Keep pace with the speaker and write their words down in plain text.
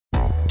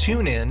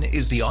TuneIn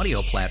is the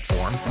audio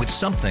platform with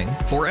something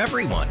for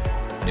everyone.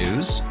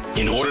 News.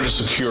 In order to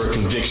secure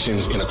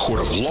convictions in a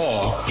court of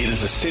law, it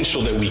is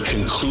essential that we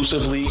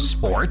conclusively.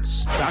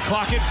 Sports. Shot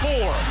clock at 4.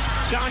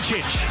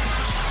 Doncic.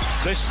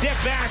 The step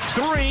back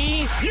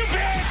 3. You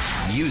bet.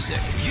 Music.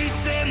 You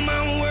set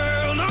my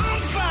world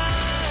on fire.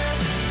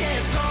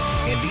 Yes,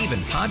 and even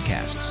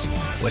podcasts.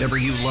 Whatever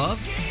you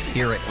love,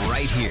 hear it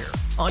right here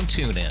on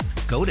TuneIn.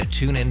 Go to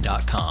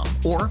TuneIn.com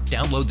or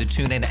download the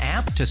TuneIn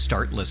app to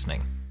start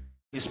listening.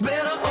 It's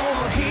better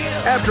over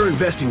here. After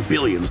investing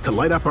billions to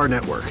light up our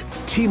network,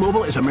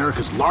 T-Mobile is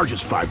America's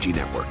largest 5G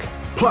network.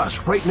 Plus,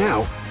 right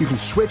now, you can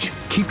switch,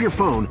 keep your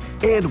phone,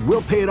 and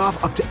we'll pay it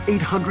off up to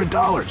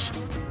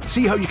 $800.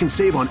 See how you can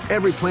save on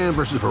every plan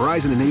versus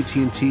Verizon and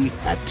AT&T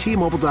at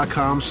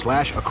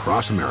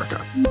T-Mobile.com/across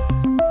America.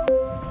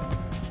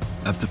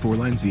 Up to 4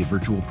 lines via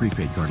virtual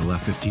prepaid card. Allow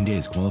 15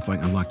 days. Qualifying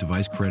unlocked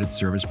device credit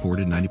service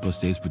ported 90+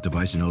 states with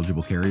device and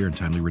eligible carrier and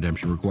timely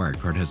redemption required.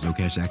 Card has no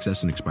cash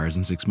access and expires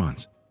in 6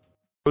 months.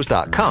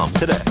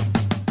 today.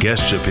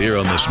 Guests appear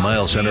on the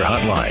Smile Center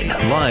hotline,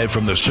 live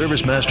from the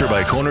Service Master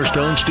by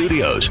Cornerstone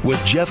Studios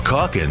with Geoff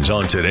Calkins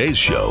on today's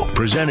show,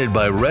 presented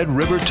by Red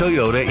River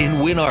Toyota in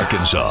Wynne,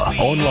 Arkansas.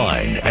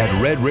 Online at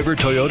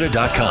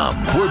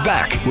redrivertoyota.com. We're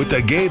back with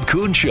the Gabe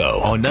Kuhn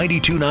Show on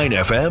 92.9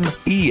 FM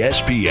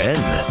ESPN.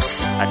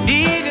 I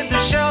needed the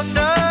shelter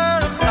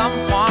of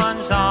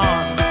someone's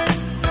arms.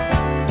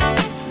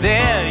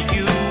 There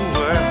you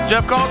were.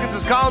 Geoff Calkins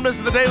is columnist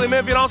of the Daily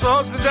Memphian, also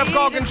host of the Geoff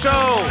Calkins Show.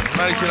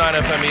 92.9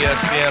 FM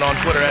ESPN, on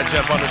Twitter at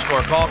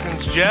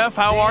Geoff_Calkins. Jeff,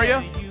 how are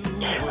you?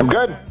 I'm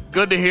good.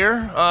 Good to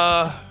hear.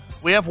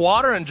 We have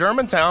water in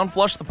Germantown.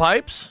 Flush the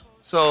pipes.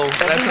 So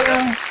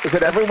that's Is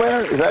it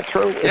everywhere? Is that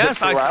true?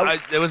 Yes,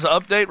 it was an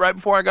update right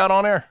before I got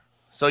on air.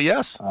 So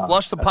yes,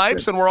 flush the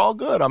pipes good. And we're all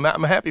good. I'm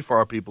happy for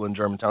our people in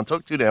Germantown.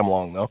 Took too damn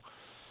long though.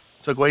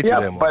 Took way too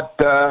damn long.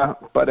 That's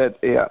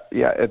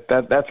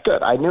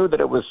good. I knew that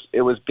it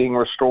was being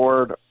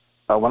restored.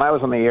 When I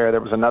was on the air, there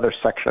was another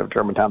section of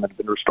Germantown that had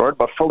been restored,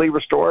 but fully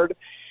restored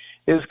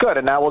is good.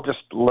 And now we'll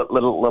just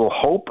little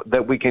hope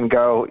that we can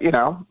go,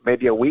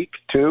 maybe a week,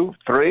 2,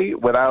 3,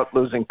 without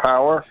losing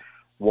power,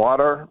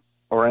 water,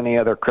 or any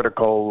other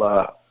critical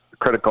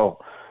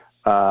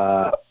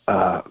part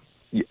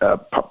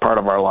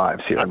of our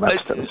lives here in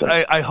Massachusetts.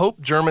 I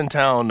hope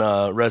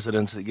Germantown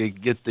residents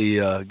get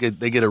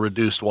a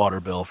reduced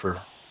water bill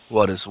for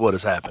what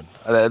has happened.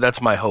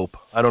 That's my hope.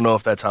 I don't know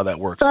if that's how that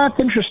works.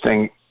 That's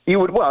interesting. You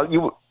would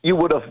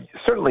have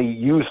certainly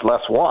used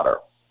less water,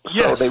 so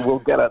yes. they will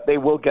get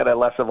a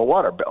less of a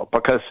water bill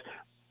because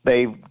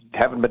they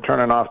haven't been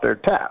turning on their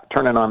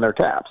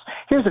taps.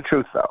 Here's the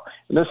truth, though.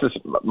 And this is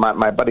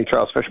my buddy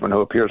Charles Fishman,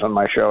 who appears on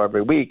my show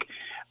every week,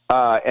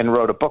 and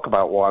wrote a book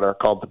about water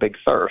called The Big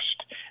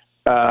Thirst.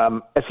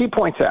 As he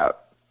points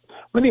out,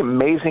 one of the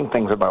amazing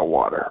things about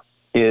water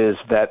is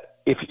that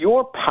if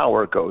your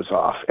power goes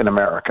off in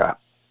America,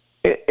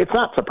 it's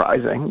not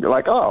surprising. You're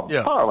like,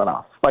 power went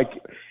off. Like,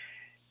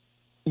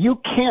 you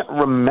can't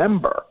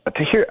remember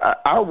to hear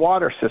our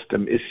water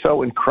system is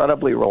so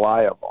incredibly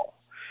reliable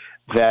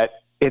that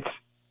it's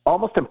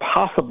almost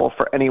impossible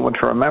for anyone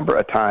to remember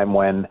a time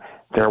when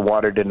their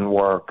water didn't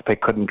work, they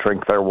couldn't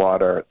drink their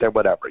water,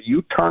 whatever.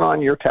 You turn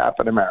on your tap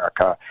in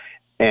America,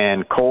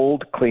 and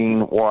cold,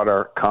 clean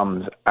water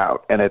comes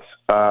out. And it's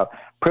a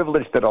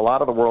privilege that a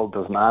lot of the world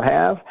does not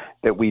have,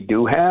 that we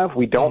do have.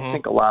 We don't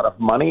sink a lot of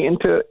money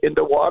into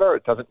water.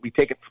 We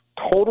take it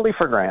totally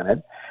for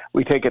granted.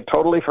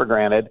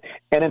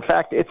 And in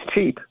fact, it's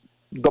cheap.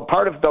 The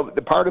part of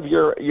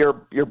your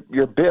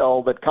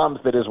bill that comes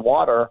that is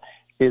water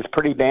is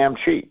pretty damn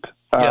cheap.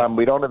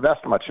 We don't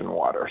invest much in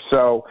water.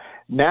 So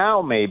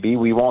now maybe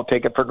we won't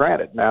take it for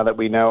granted now that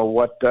we know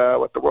what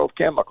the world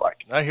can look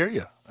like. I hear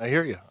you.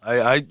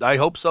 I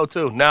hope so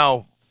too.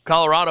 Now,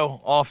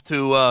 Colorado off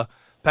to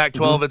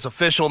Pac-12. It's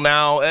official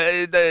now.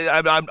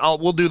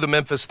 We'll do the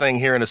Memphis thing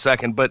here in a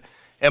second. But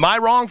am I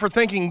wrong for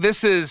thinking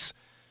this is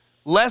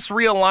less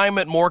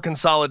realignment, more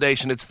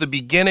consolidation? It's the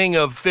beginning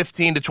of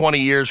 15 to 20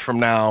 years from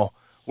now.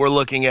 We're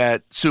looking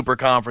at super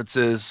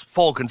conferences,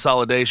 full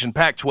consolidation,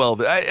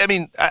 Pac-12.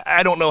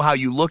 I don't know how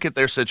you look at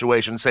their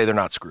situation and say they're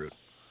not screwed.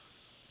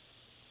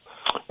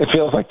 It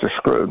feels like they're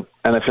screwed,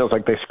 and it feels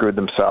like they screwed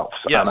themselves,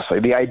 honestly.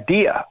 The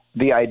idea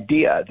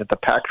that the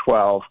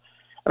Pac-12,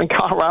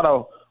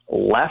 Colorado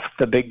left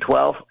the Big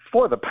 12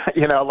 for the,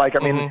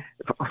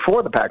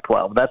 for the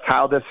Pac-12. That's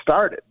how this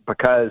started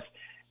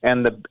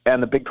and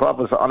the Big 12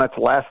 was on its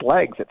last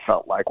legs, it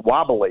felt like,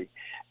 wobbly.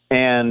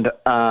 And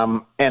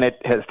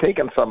it has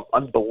taken some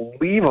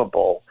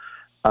unbelievable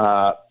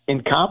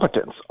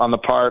incompetence on the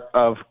part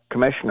of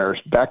commissioners,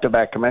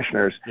 back-to-back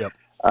commissioners,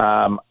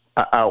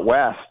 out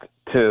west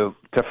to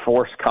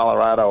force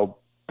Colorado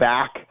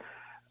back,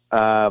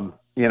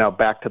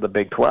 back to the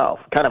Big 12.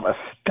 Kind of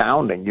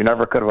astounding. You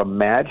never could have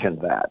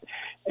imagined that.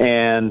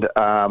 And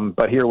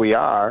but here we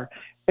are.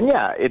 And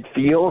it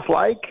feels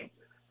like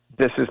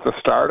this is the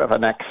start of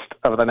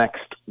the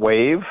next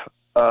wave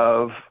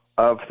of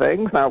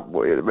things. Now,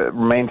 it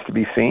remains to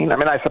be seen.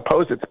 I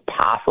suppose it's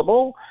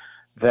possible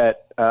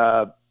that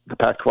the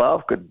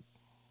Pac-12 could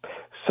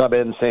sub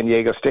in San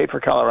Diego State for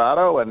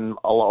Colorado, and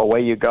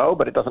away you go.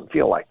 But it doesn't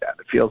feel like that.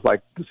 It feels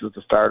like this is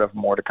the start of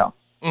more to come.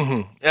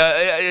 Mm-hmm.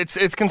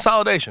 It's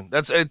consolidation.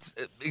 It's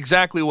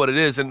exactly what it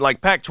is. And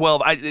like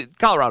Pac-12,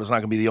 Colorado's not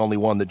going to be the only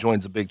one that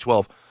joins the Big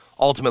 12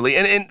 ultimately.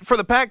 And for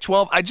the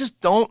Pac-12, I just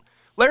don't.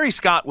 Larry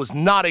Scott was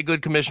not a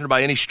good commissioner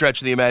by any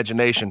stretch of the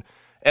imagination,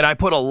 and I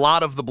put a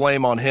lot of the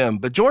blame on him.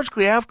 But George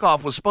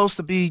Kliavkoff was supposed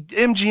to be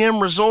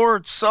MGM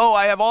Resorts, so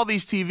I have all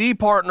these TV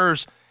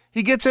partners.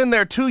 He gets in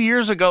there 2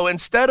 years ago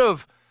instead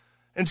of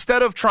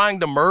trying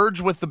to merge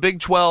with the Big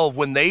 12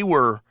 when they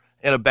were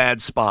in a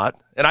bad spot.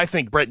 And I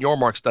think Brett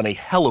Yormark's done a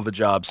hell of a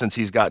job since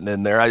he's gotten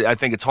in there. I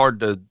think it's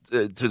hard to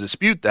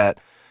dispute that.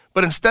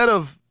 But instead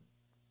of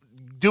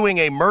doing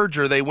a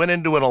merger, they went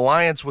into an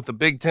alliance with the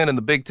Big Ten, and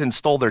the Big Ten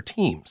stole their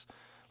teams.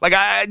 Like,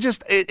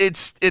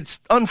 it's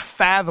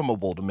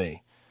unfathomable to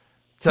me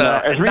to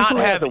not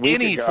have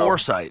any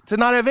foresight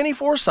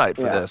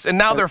for this. And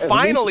now they're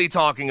finally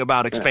talking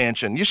about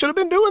expansion. You should have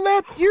been doing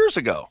that years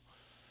ago.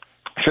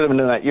 Should have been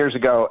doing that years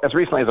ago. As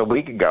recently as a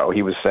week ago,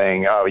 he was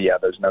saying, "Oh yeah,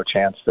 there's no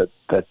chance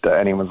that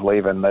anyone's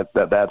leaving.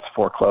 That's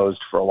foreclosed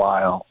for a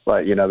while."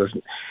 But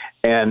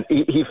and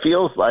he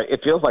feels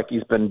like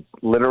he's been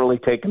literally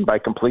taken by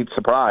complete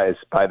surprise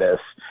by this,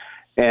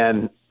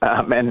 and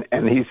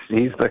he's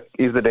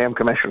the damn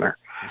commissioner.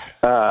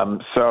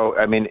 So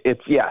I mean,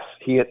 he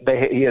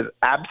has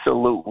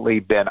absolutely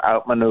been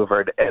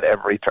outmaneuvered at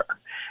every turn,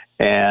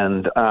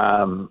 and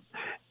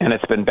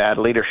it's been bad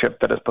leadership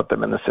that has put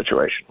them in this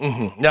situation.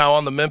 Mm-hmm. Now,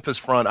 on the Memphis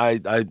front,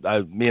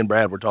 me and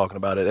Brad were talking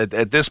about it.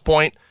 At this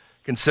point,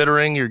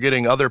 considering you're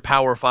getting other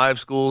Power 5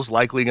 schools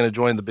likely going to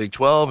join the Big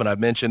 12, and I've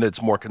mentioned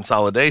it's more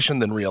consolidation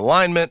than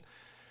realignment.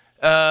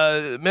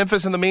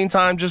 Memphis, in the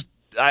meantime,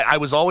 I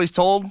was always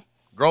told,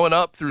 growing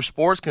up through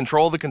sports,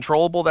 control the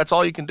controllable. That's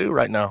all you can do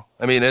right now.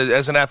 I mean,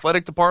 as an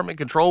athletic department,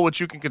 control what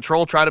you can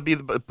control. Try to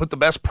put the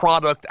best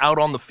product out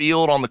on the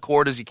field, on the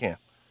court as you can.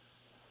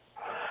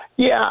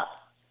 Yeah.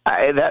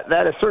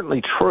 That is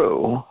certainly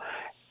true.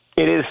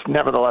 It is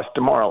nevertheless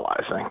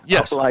demoralizing.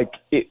 Yes. Like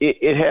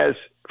it has,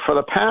 for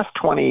the past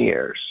 20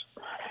 years,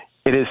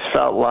 it has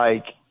felt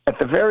like at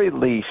the very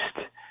least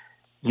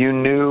you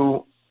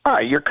knew, all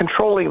right, you're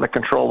controlling the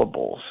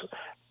controllables,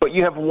 but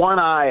you have one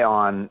eye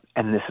on,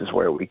 and this is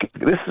where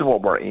this is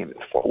what we're aiming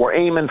for. We're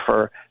aiming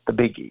for the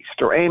Big East.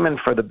 We're aiming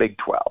for the Big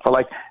 12. We're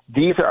like,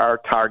 these are our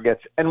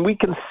targets, and we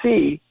can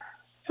see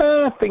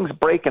things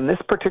break in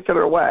this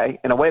particular way,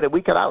 in a way that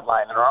we could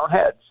outline in our own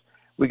heads.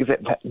 We could say,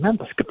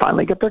 Memphis could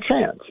finally get their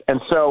chance.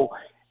 And so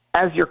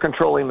as you're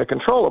controlling the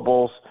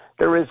controllables,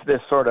 there is this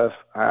sort of,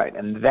 all right,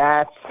 and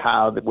that's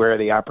where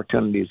the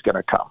opportunity is going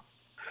to come.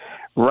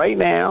 Right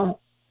now,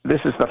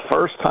 this is the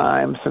first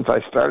time since I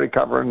started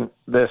covering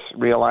this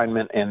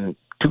realignment in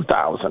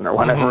 2000 or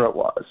whenever it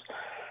was,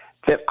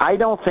 that I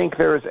don't think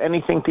there is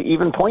anything to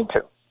even point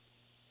to.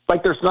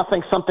 Like there's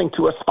something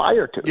to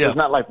aspire to. Yeah. It's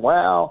not like,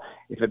 well,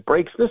 if it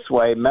breaks this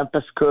way,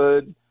 Memphis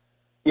could,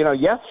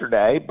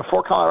 yesterday,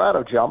 before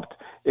Colorado jumped,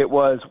 it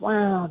was,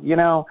 well,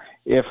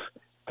 if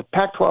the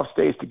Pac-12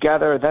 stays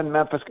together, then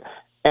Memphis.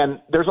 And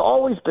there's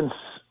always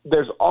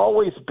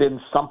been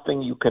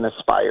something you can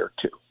aspire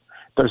to.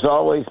 There's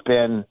always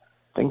been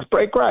things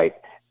break right.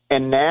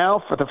 And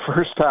now, for the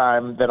first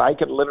time that I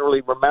can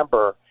literally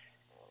remember,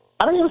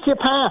 I don't even see a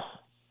path.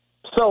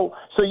 So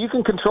you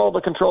can control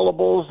the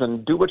controllables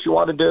and do what you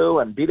want to do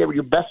and be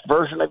your best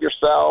version of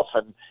yourself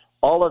and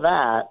all of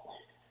that.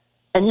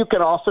 And you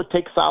can also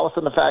take solace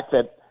in the fact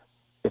that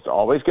it's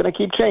always going to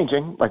keep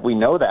changing. Like, we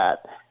know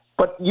that.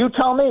 But you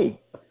tell me,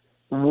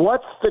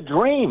 what's the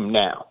dream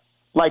now?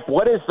 Like,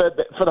 what is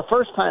for the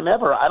first time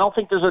ever, I don't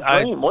think there's a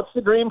dream. What's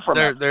the dream for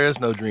me? There is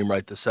no dream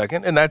right this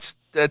second, and that's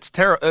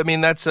terrible. I mean,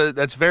 that's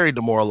very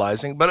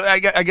demoralizing. But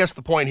I guess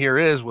the point here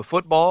is with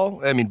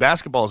football, I mean,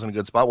 basketball is in a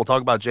good spot. We'll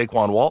talk about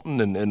Jaykwon Walton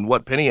and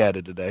what Penny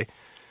added today.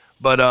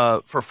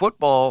 But for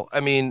football, I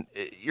mean,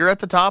 you're at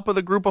the top of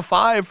the group of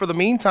 5. For the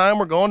meantime,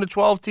 we're going to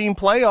 12-team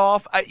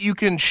playoff. You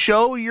can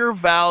show your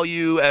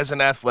value as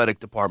an athletic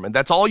department.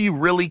 That's all you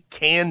really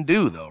can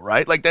do, though,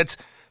 right? Like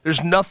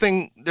there's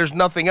nothing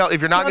else. If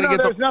you're not going to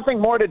get there's nothing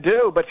more to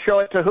do but show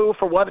it to who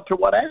to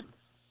what end.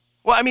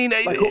 Well, I mean,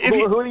 like,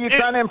 who are you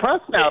trying to impress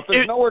now? If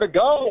there's nowhere to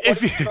go,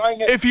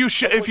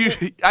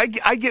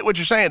 I get what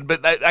you're saying,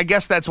 but I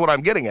guess that's what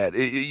I'm getting at.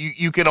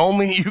 You can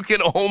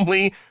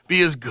only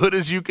be as good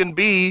as you can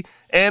be,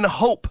 and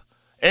hope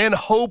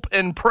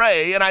and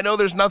pray. And I know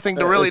there's nothing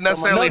to really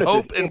necessarily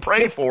hope and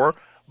pray for,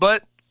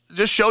 but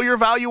just show your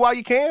value while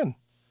you can.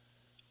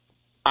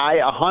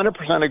 I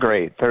 100%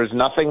 agree. There's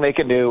nothing they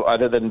can do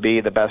other than be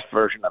the best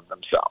version of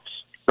themselves,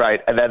 right?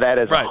 And that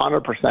is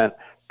 100%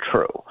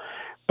 true.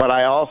 But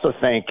I also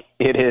think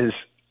it is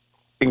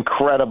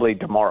incredibly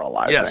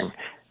demoralizing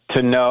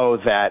to know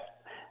that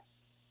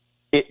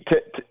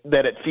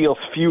that it feels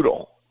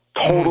futile,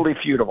 totally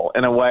futile,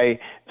 in a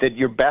way that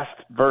your best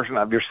version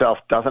of yourself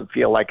doesn't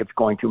feel like it's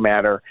going to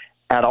matter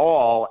at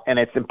all, and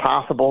it's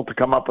impossible to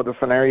come up with a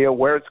scenario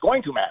where it's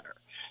going to matter.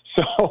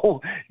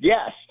 So,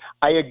 yes,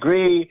 I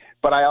agree,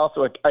 but I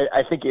also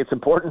I think it's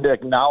important to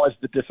acknowledge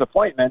the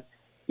disappointment,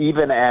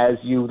 even as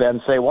you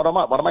then say, what am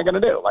I going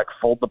to do? Like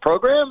fold the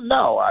program?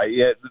 No,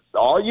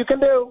 all you can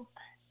do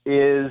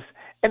is.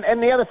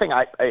 And the other thing,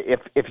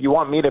 if you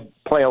want me to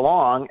play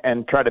along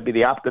and try to be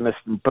the optimist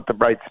and put the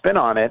right spin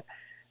on it,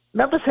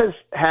 Memphis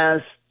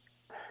has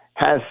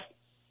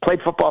played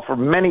football for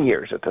many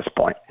years at this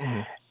point.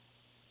 Mm-hmm.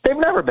 They've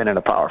never been in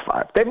a Power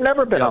Five. They've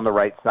never been on the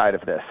right side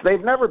of this.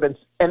 They've never been.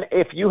 And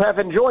if you have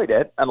enjoyed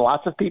it, and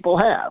lots of people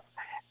have,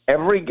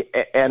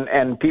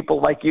 and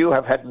people like you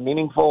have had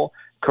meaningful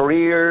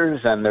careers,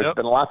 and there's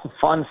been lots of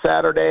fun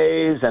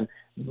Saturdays, and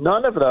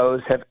none of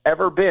those have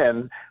ever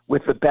been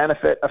with the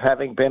benefit of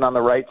having been on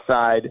the right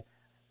side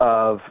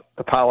of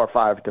the Power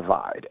Five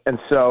divide. And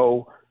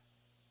so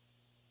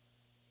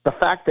the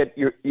fact that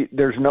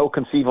there's no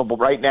conceivable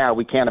right now,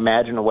 we can't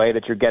imagine a way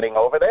that you're getting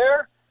over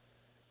there,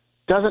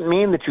 doesn't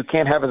mean that you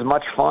can't have as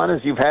much fun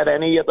as you've had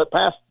any of the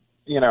past,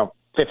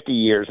 50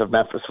 years of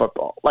Memphis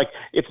football. Like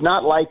it's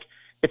not like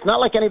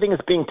anything is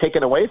being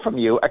taken away from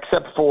you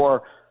except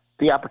for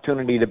the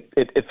opportunity to,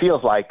 it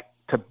feels like,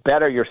 to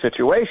better your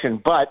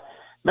situation. But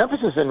Memphis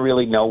is in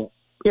really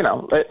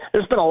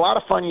there's been a lot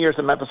of fun years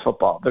in Memphis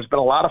football. There's been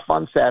a lot of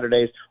fun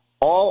Saturdays,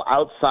 all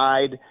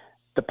outside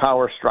the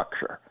power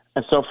structure.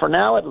 And so for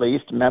now, at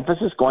least, Memphis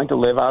is going to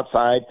live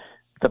outside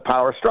the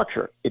power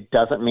structure. It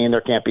doesn't mean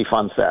there can't be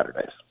fun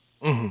Saturdays.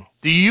 Mm-hmm.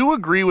 Do you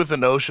agree with the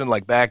notion,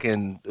 like back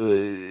in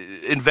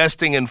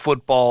investing in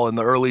football in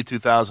the early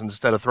 2000s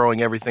instead of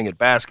throwing everything at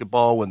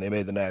basketball when they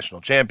made the national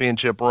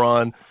championship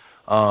run?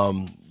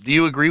 Do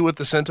you agree with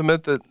the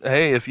sentiment that,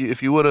 hey, if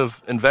you would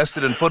have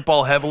invested in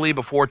football heavily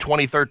before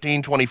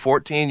 2013,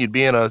 2014, you'd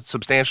be in a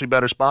substantially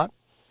better spot?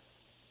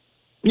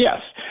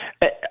 Yes,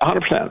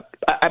 100%.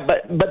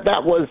 But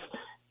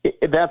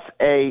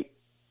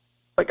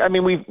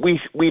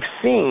we've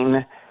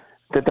seen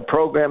that the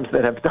programs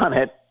that have done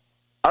it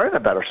are in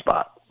a better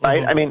spot, right?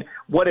 Mm-hmm. I mean,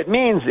 what it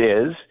means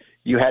is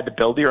you had to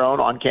build your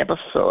own on-campus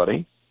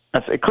facility.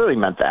 It clearly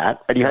meant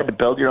that, and you had to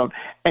build your own,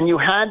 and you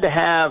had to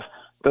have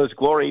those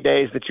glory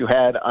days that you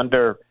had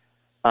under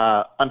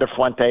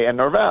Fuente and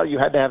Norvell. You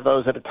had to have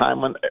those at a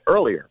time when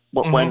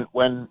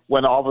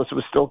all this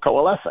was still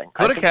coalescing.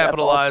 Could have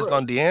capitalized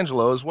on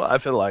D'Angelo as well. I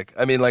feel like,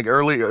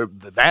 early in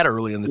the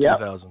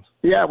 2000s.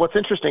 Yeah. What's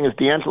interesting is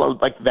D'Angelo,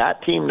 like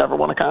that team never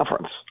won a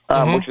conference,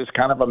 which is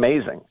kind of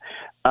amazing.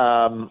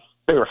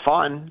 They were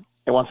fun.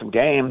 They won some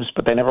games,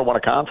 but they never won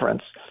a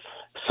conference.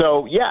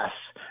 So yes,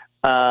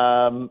 there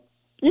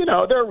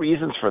are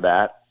reasons for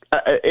that.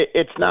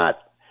 It's not.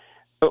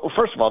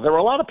 First of all, there were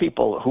a lot of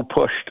people who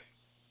pushed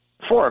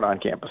for an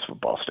on-campus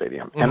football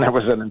stadium, and there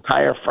was an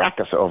entire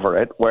fracas over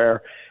it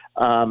where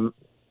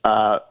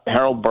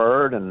Harold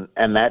Byrd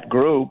and that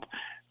group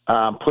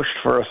pushed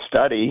for a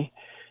study,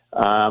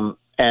 and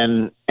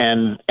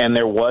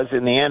there was,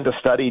 in the end, a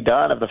study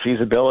done of the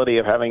feasibility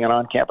of having an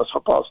on-campus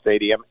football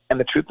stadium. And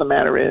the truth of the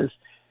matter is,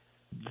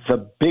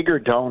 the bigger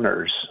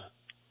donors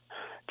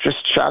just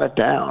shot it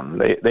down.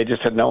 They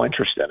just had no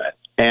interest in it.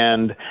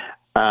 And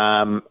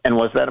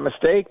was that a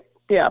mistake?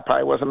 Yeah, it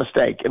probably was a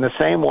mistake. In the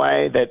same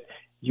way that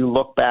you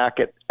look back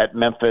at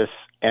Memphis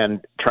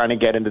and trying to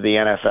get into the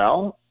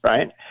NFL,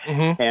 right?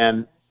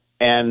 Mm-hmm.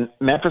 And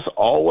Memphis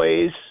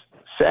always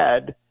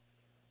said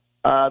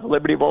the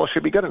Liberty Bowl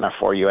should be good enough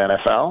for you,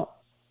 NFL.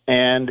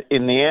 And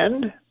in the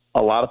end,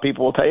 a lot of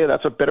people will tell you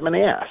that's what bit them in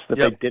the ass, that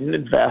they didn't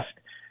invest.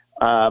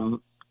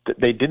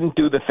 They didn't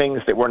do the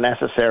things that were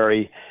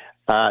necessary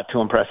to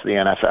impress the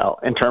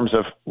NFL in terms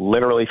of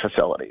literally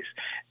facilities.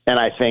 And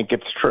I think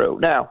it's true.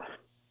 Now,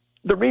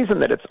 the reason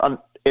that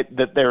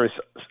that there is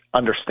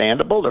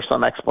understandable, there's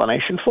some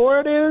explanation for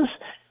it,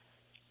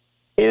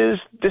 is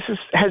this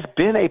has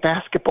been a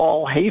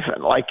basketball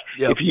haven. Like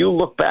if you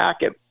look back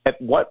at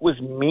what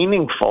was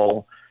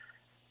meaningful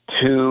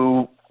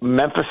to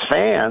Memphis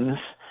fans,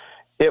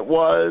 it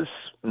was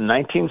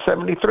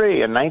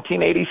 1973 and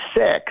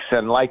 1986,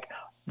 and like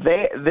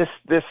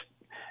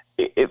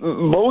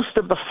most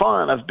of the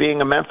fun of being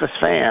a Memphis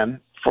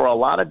fan for a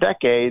lot of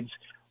decades.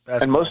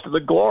 Basketball. And most of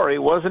the glory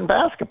was in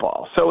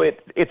basketball. So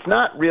it's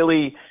not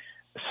really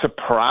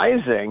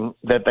surprising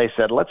that they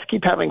said, let's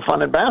keep having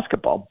fun in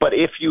basketball. But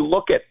if you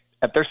look at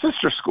their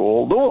sister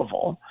school,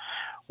 Louisville,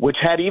 which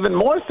had even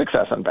more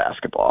success in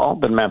basketball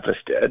than Memphis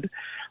did,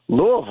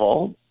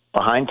 Louisville,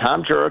 behind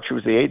Tom Jurich, who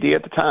was the AD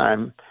at the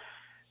time,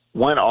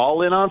 went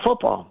all in on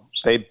football.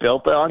 They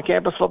built the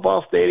on-campus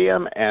football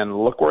stadium,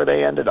 and look where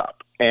they ended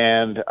up.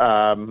 And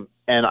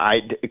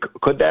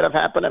could that have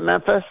happened at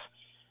Memphis?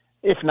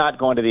 If not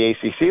going to the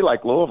ACC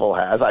like Louisville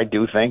has, I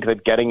do think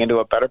that getting into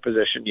a better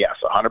position, yes,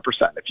 100%.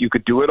 If you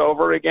could do it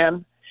over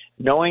again,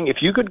 knowing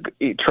if you could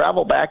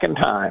travel back in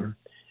time,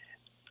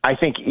 I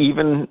think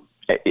even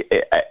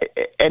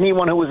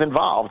anyone who was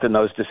involved in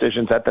those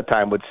decisions at the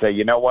time would say,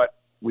 you know what,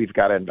 we've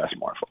got to invest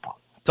more in football.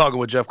 Talking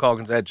with Geoff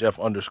Calkins at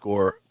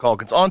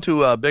Jeff_Calkins. On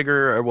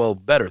to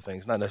better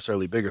things, not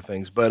necessarily bigger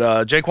things, but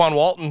Jaykwon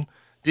Walton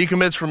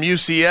decommits from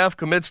UCF,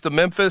 commits to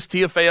Memphis.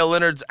 Teofeo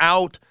Leonard's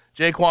out.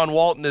 Jaykwon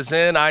Walton is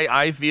in.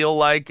 I feel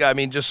like,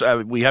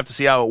 we have to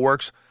see how it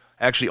works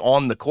actually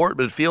on the court,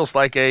 but it feels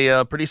like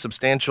a pretty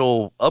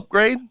substantial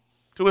upgrade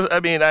to it. I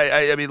mean,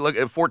 look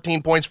at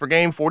 14 points per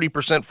game,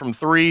 40% from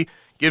three,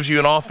 gives you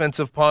an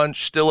offensive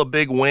punch, still a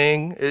big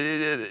wing.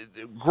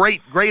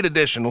 Great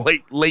addition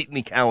late in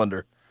the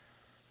calendar.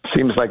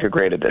 Seems like a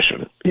great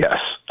addition, yes.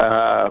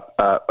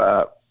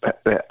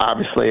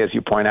 Obviously, as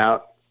you point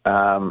out,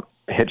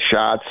 hit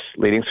shots,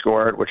 leading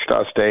scorer at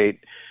Wichita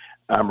State,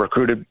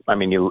 recruited. I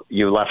mean,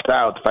 you left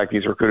out the fact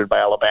he's recruited by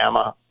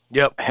Alabama.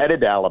 Yep.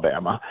 Headed to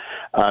Alabama.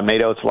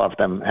 Nate Oates loved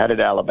them. Headed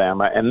to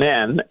Alabama. And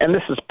then, and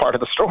this is part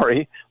of the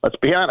story, let's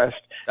be honest,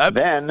 I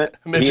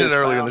mentioned it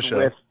earlier in the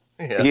show.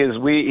 He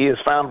is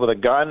found with a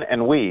gun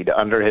and weed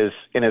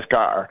in his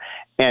car.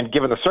 And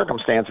given the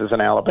circumstances in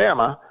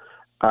Alabama,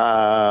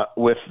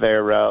 with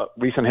their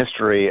recent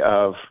history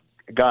of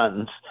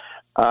guns,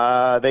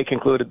 they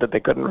concluded that they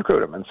couldn't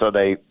recruit him. And so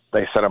they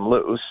set him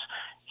loose.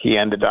 He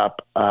ended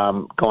up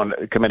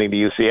committing to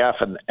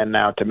UCF and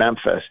now to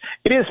Memphis.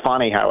 It is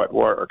funny how it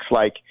works.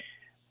 Like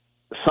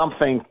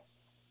something,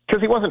 because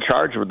he wasn't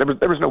charged with,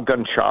 there was no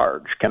gun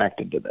charge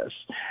connected to this.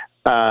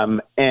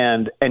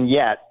 And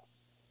yet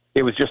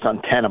it was just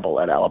untenable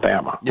at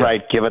Alabama,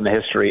 right? Given the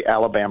history,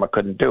 Alabama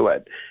couldn't do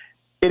it.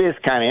 It is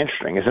kind of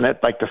interesting, isn't it?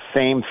 Like the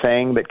same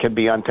thing that can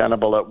be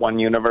untenable at one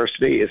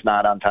university is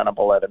not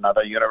untenable at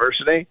another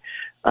university.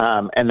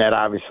 And that's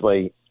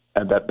obviously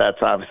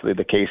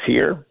the case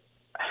here.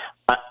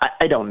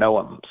 I don't know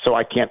him, so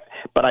I can't.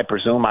 But I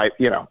presume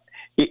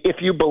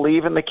if you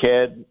believe in the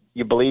kid,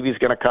 you believe he's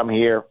going to come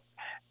here,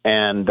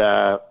 and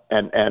not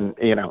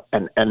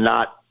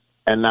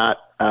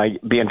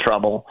be in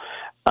trouble.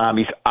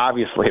 He's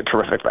obviously a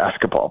terrific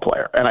basketball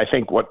player, and I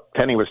think what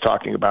Penny was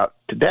talking about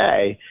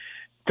today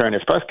during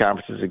his press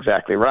conference is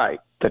exactly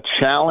right. The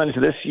challenge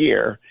this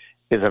year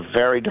is a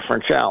very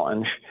different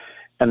challenge,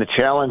 and the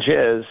challenge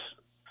is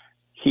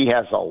he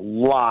has a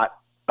lot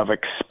of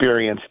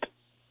experienced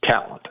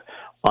talent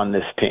on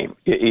this team.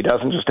 He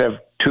doesn't just have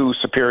two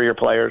superior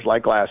players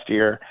like last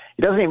year.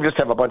 He doesn't even just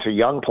have a bunch of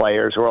young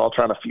players who are all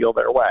trying to feel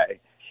their way.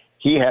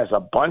 He has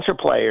a bunch of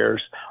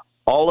players,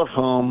 all of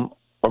whom,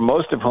 or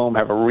most of whom,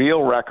 have a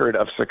real record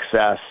of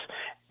success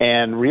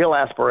and real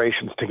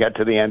aspirations to get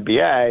to the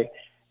NBA,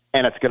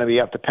 and it's going to be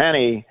up to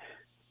Penny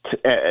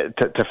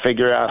to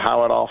figure out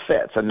how it all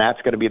fits, and that's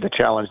going to be the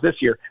challenge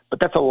this year. But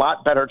that's a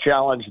lot better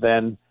challenge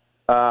than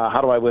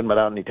how do I win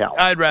without any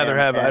talent? I'd rather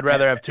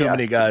have too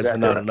many guys than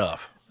not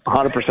enough.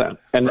 100%,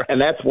 and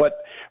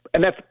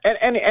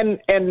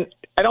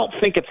I don't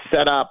think it's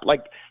set up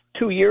like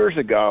 2 years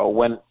ago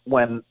when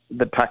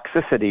the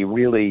toxicity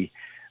really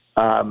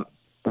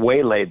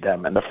waylaid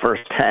them in the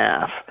first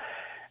half.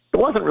 It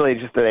wasn't really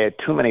just that they had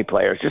too many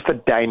players, just a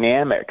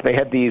dynamic. They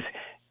had these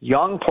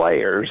young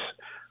players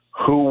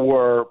who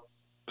were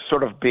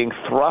sort of being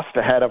thrust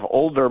ahead of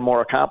older,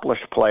 more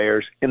accomplished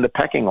players in the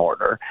pecking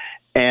order,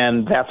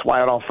 and that's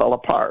why it all fell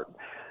apart.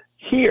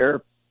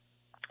 Here,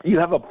 you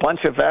have a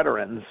bunch of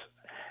veterans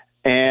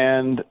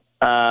and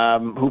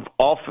who've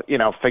all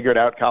figured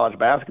out college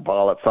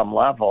basketball at some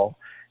level,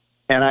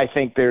 and I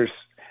think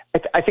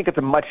it's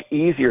a much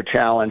easier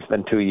challenge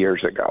than 2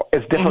 years ago.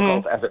 As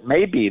difficult as it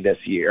may be this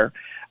year,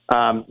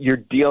 you're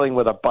dealing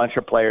with a bunch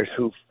of players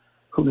who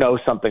know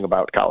something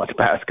about college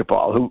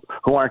basketball,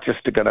 who aren't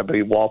just going to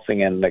be waltzing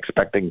in and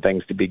expecting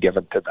things to be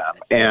given to them.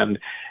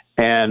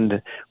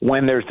 And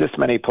when there's this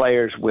many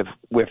players with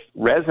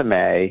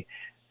resume,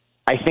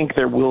 I think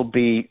there will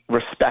be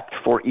respect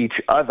for each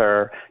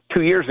other.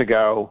 2 years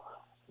ago,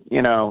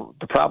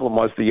 the problem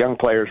was the young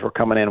players were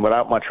coming in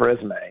without much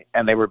resume,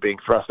 and they were being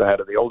thrust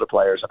ahead of the older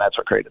players, and that's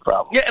what created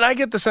problems. Yeah, and I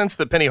get the sense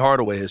that Penny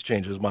Hardaway has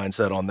changed his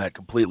mindset on that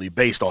completely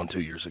based on 2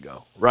 years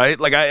ago, right?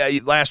 Like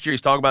last year he's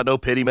talking about no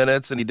pity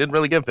minutes, and he didn't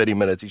really give pity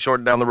minutes. He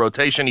shortened down the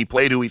rotation. He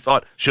played who he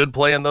thought should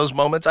play in those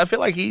moments. I feel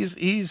like he's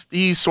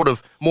sort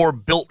of more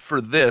built for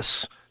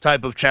this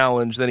type of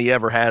challenge than he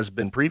ever has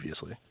been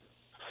previously.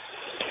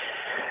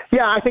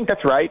 Yeah, I think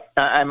that's right.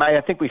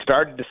 I think we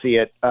started to see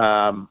it.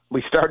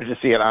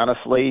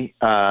 Honestly,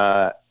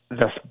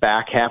 this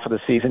back half of the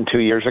season 2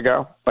 years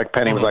ago. Like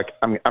Penny was like,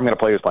 "I'm going to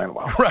play who's playing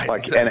well." Right.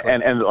 Like, exactly.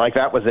 and like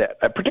that was it.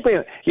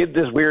 Particularly, he had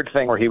this weird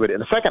thing where he would in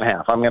the second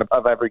half,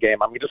 of every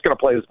game, I'm just going to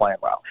play who's playing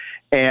well.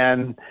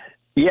 And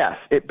yes,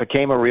 it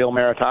became a real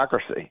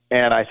meritocracy.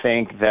 And I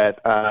think that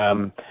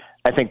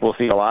we'll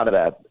see a lot of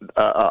that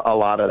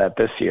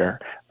this year.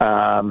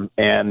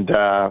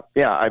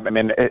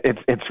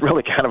 It's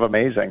really kind of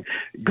amazing.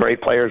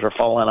 Great players are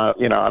falling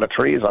out of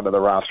trees under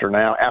the roster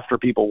now. After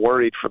people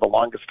worried for the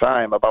longest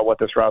time about what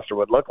this roster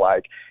would look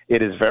like,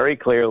 it is very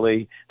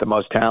clearly the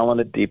most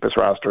talented, deepest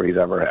roster he's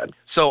ever had.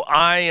 So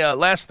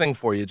last thing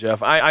for you,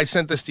 Geoff. I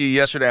sent this to you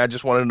yesterday. I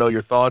just wanted to know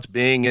your thoughts,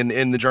 being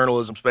in the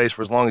journalism space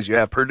for as long as you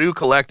have. Purdue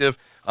Collective.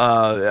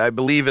 I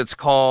believe it's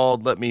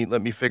called, let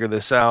me figure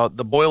this out,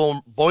 the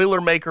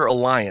Boilermaker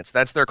Alliance.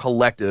 That's their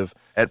collective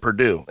at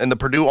Purdue. And the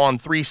Purdue On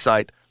 3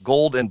 site,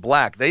 Gold and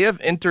Black, they have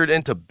entered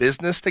into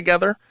business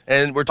together.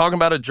 And we're talking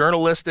about a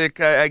journalistic,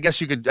 I guess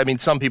you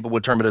could, some people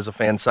would term it as a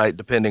fan site,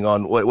 depending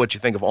on what you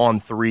think of On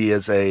 3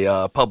 as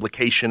a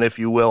publication, if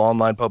you will,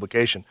 online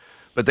publication.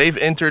 but they've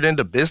entered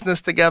into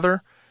business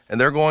together, and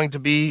they're going to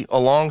be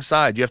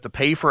alongside. You have to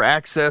pay for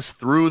access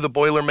through the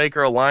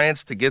Boilermaker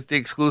Alliance to get the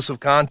exclusive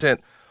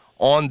content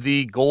on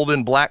the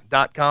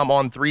goldenblack.com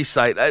On3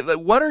 site.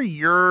 What are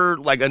your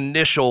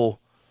initial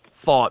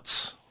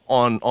thoughts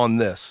on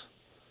this?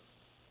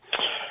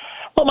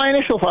 Well, my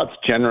initial thoughts,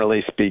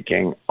 generally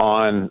speaking,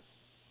 on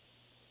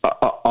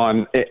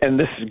and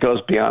this goes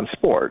beyond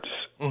sports,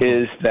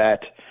 is that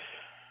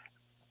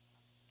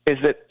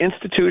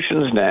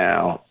institutions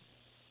now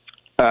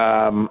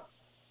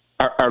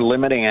are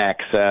limiting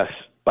access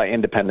by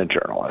independent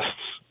journalists.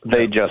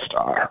 They just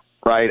are,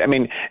 right? I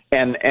mean,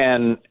 and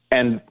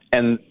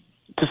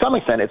to some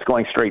extent, it's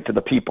going straight to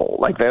the people.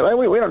 We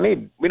don't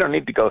need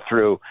to go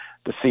through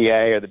the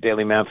CA or the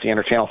Daily Memphian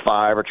or Channel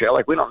 5 or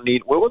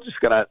we're just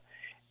gonna.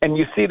 And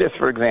you see this,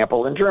 for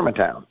example, in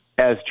Germantown.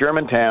 As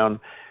Germantown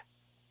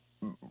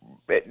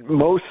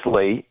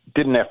mostly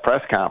didn't have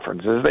press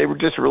conferences, they were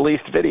just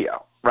released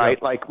video, right?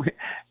 Yep.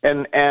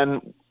 And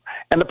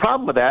the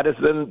problem with that is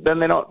then there's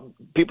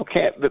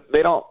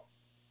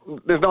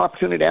no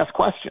opportunity to ask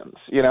questions,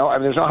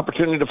 there's no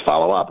opportunity to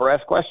follow up or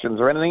ask questions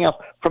or anything else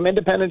from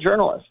independent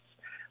journalists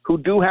who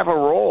do have a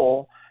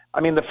role.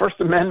 I mean, the First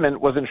Amendment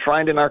was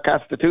enshrined in our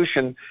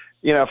Constitution,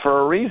 for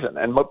a reason.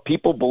 And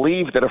people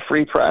believe that a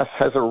free press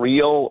has a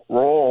real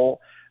role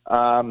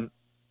in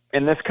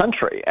this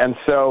country. And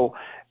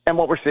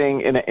what we're seeing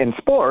in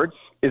sports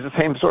is the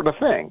same sort of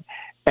thing.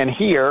 And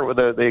here, with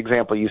the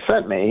example you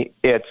sent me,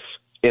 it's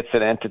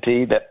an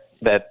entity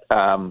that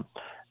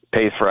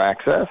pays for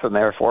access and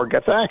therefore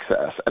gets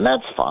access. And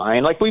that's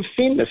fine. We've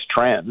seen this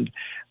trend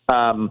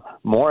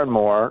more and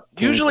more.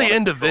 Usually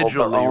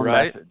individually,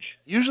 right? Message.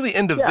 Usually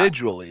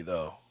individually,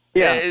 though.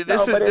 Yeah.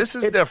 This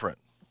is different.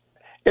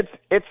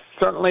 It's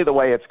certainly the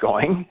way it's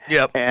going.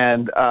 Yep.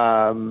 And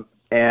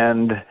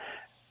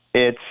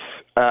it's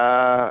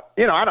I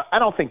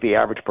don't think the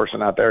average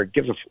person out there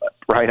gives a flip,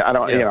 right? I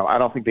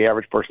don't think the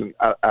average person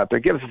out there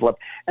gives a flip.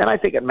 And I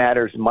think it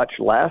matters much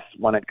less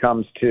when it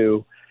comes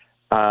to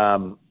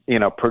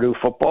Purdue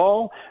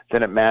football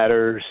than it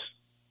matters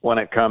when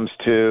it comes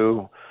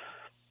to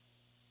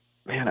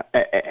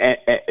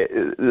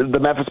the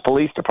Memphis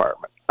Police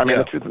Department. I mean,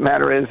 the truth of the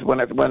matter is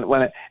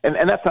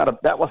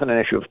that wasn't an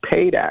issue of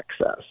paid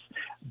access,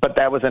 but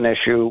that was an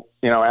issue,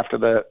 after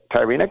the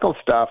Tyree Nichols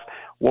stuff.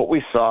 What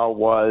we saw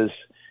was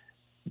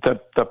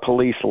the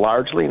police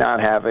largely not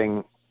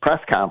having press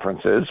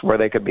conferences where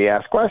they could be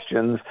asked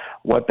questions.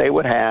 What they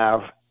would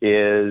have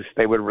is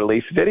they would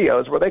release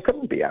videos where they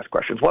couldn't be asked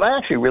questions. What I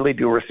actually really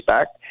do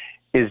respect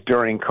is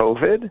during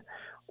COVID,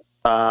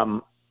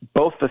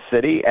 both the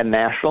city and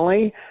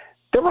nationally,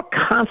 there were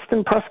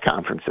constant press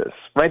conferences,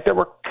 right? There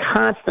were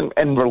constant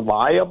and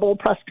reliable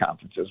press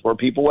conferences where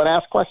people would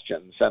ask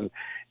questions, and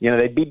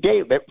they'd be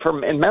daily.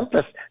 In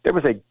Memphis, there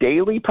was a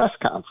daily press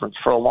conference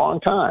for a long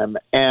time,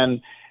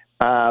 and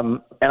I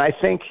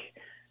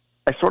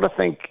sort of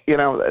think,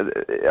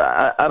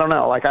 I don't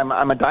know,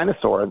 I'm a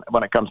dinosaur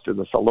when it comes to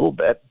this a little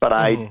bit, but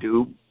I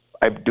do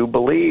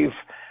believe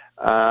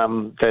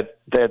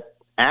that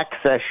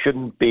access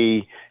shouldn't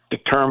be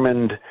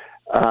determined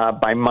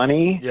by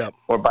money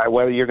or by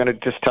whether you're going to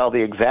just tell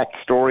the exact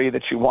story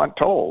that you want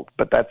told.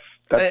 But that's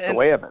the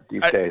way of it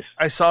these days.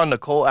 I saw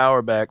Nicole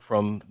Auerbach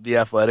from The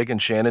Athletic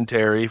and Shannon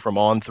Terry from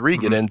On3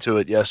 get into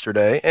it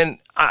yesterday. And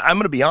I'm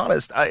going to be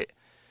honest, I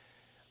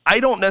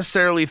don't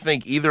necessarily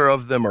think either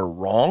of them are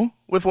wrong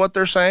with what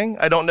they're saying.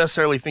 I don't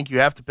necessarily think you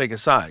have to pick a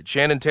side.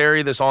 Shannon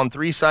Terry, this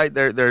On3 site,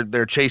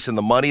 they're chasing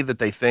the money that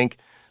they think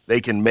they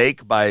can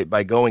make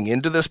by going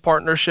into this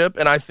partnership.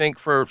 And I think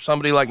for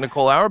somebody like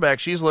Nicole Auerbach,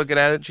 she's looking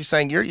at it, she's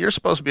saying, you're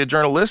supposed to be you're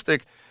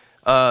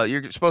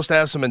supposed to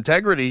have some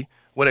integrity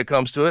when it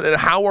comes to it. And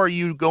how are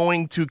you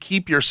going to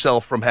keep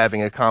yourself from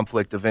having a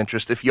conflict of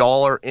interest if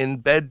y'all are in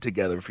bed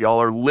together, if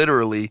y'all are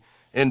literally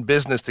in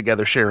business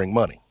together sharing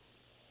money?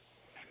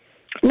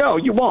 No,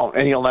 you won't,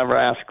 and you'll never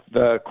ask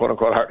the "quote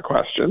unquote" hard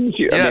questions.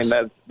 Yes.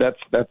 I mean,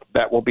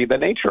 that will be the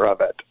nature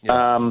of it.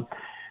 Yeah.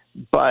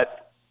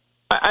 But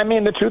I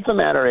mean, the truth of the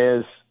matter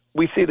is,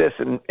 we see this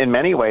in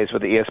many ways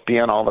with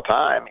ESPN all the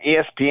time.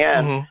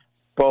 ESPN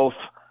both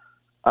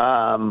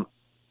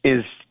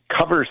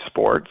covers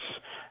sports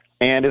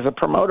and is a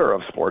promoter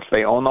of sports.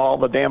 They own all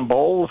the damn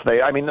bowls.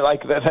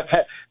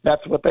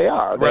 That's what they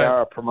are. They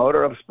are a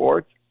promoter of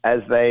sports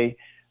as they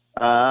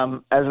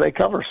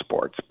cover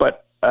sports.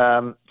 But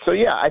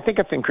I think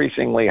it's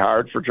increasingly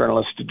hard for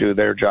journalists to do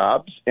their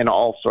jobs in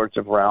all sorts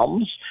of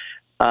realms,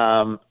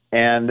 and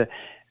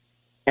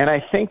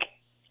I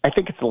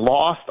think it's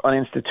lost on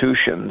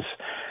institutions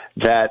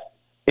that,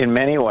 in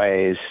many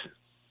ways,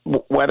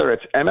 whether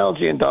it's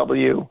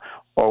MLG&W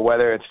or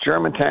whether it's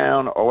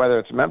Germantown or whether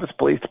it's Memphis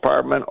Police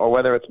Department or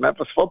whether it's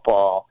Memphis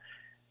football.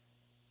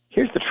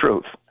 Here's the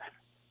truth.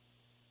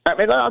 I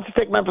mean, I'll just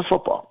take Memphis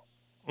football.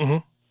 Mm-hmm.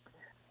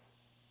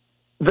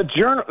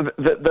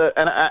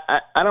 And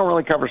I don't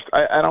really cover.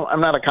 I'm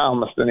not a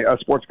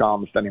sports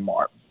columnist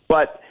anymore.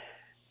 But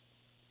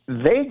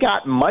they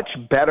got much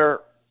better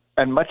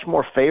and much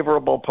more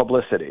favorable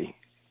publicity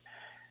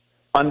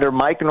under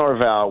Mike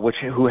Norvell,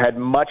 who had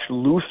much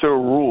looser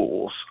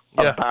rules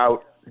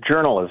about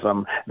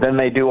journalism than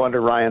they do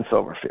under Ryan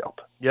Silverfield,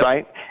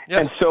 right? Yes.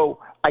 And so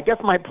I guess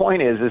my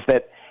point is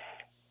that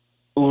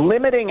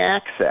limiting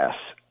access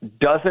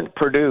doesn't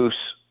produce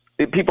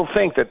 – people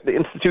think that the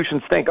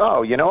institutions think,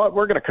 oh, you know what,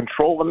 we're going to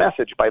control the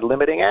message by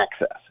limiting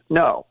access.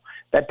 No,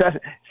 that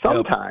doesn't –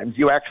 sometimes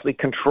you actually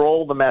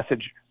control the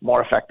message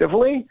more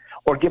effectively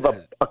or give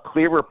a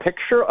clearer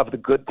picture of the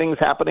good things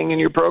happening in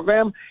your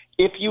program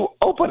if you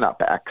open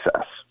up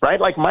access,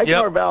 right? Like Mike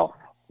Norvell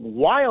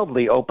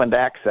wildly opened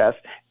access,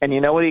 and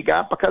you know what he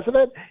got because of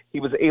it? He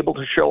was able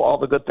to show all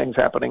the good things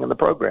happening in the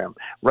program.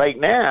 Right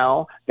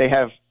now, they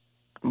have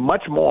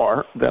much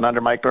more than under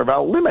Mike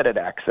Norvell, limited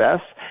access,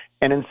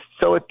 and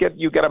so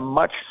you get a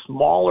much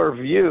smaller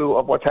view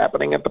of what's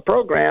happening at the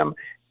program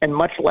and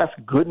much less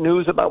good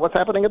news about what's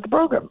happening at the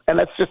program. And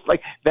that's just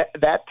like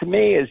that to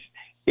me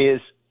is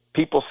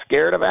people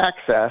scared of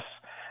access,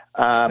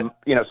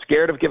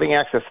 scared of giving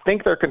access,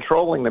 think they're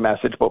controlling the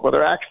message, but what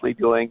they're actually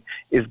doing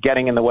is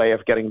getting in the way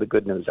of getting the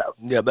good news out.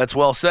 Yeah, that's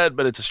well said,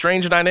 but it's a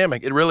strange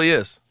dynamic. It really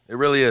is. It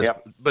really is.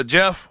 Yep. But,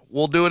 Geoff,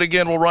 we'll do it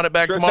again. We'll run it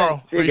back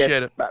tomorrow.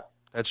 Appreciate it. Bye.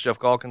 That's Geoff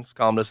Calkins,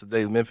 columnist at the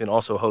Daily Memphian,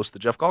 also hosts the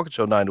Geoff Calkins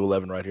Show 9 to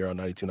 11 right here on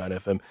 92.9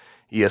 FM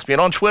ESPN.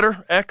 On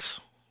Twitter, X,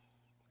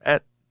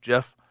 at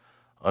Geoff_Calkins.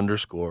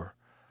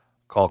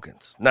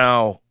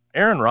 Now,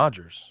 Aaron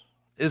Rodgers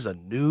is a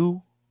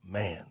new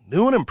man.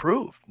 New and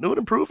improved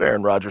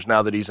Aaron Rodgers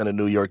now that he's in a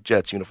New York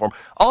Jets uniform.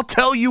 I'll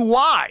tell you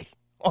why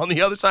on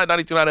the other side,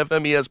 92.9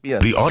 FM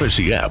ESPN. The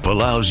Odyssey app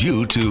allows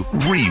you to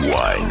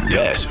rewind.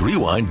 Yes,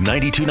 rewind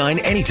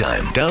 92.9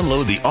 anytime.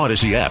 Download the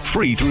Odyssey app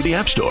free through the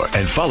App Store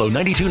and follow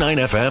 92.9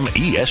 FM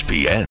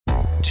ESPN.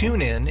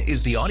 TuneIn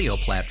is the audio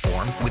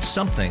platform with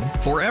something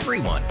for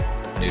everyone.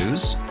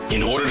 News.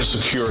 In order to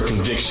secure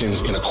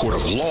convictions in a court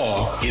of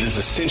law, it is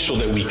essential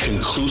that we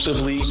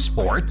conclusively.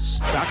 Sports.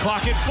 Shot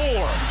clock at 4.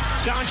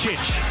 Doncic.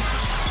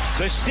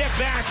 The step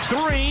back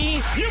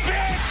 3. You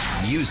bet.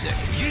 Music.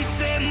 You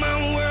set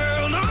my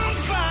world on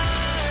fire.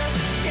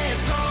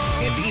 Yes,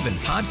 and even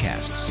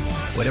podcasts.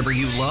 Whatever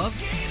you love,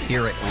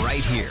 hear it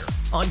right here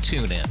on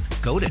TuneIn.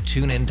 Go to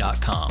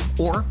TuneIn.com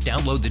or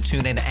download the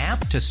TuneIn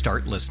app to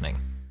start listening.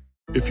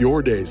 If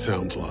your day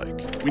sounds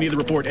like... We need the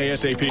report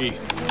ASAP.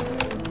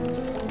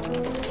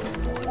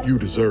 You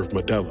deserve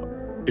Modelo.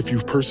 If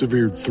you've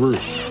persevered through...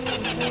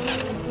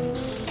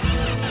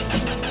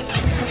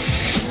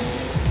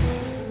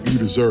 You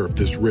deserve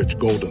this rich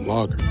golden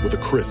lager with a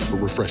crisp but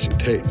refreshing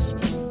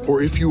taste.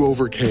 Or if you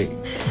overcame. 2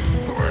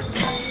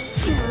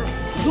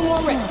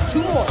 more reps,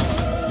 2 more.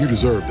 You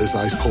deserve this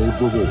ice-cold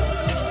reward.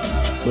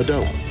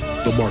 Modelo,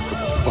 the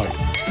Markable Fighter.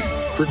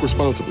 Drink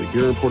responsibly.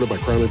 Beer imported by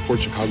Crown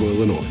Imports, Chicago,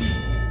 Illinois.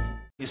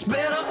 It's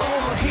better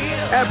over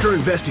here. After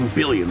investing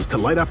billions to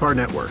light up our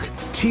network,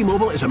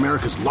 T-Mobile is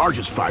America's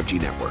largest 5G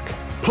network.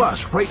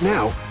 Plus, right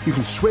now, you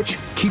can switch,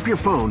 keep your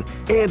phone,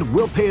 and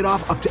we'll pay it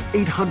off up to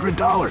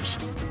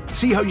 $800.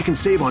 See how you can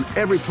save on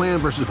every plan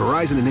versus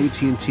Verizon and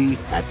AT&T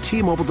at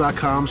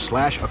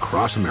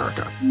T-Mobile.com/across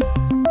America.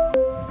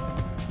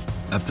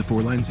 Up to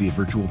 4 lines via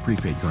virtual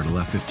prepaid card.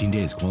 Allow 15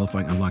 days.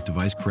 Qualifying unlocked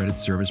device credit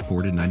service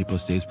ported 90+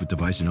 states with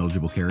device and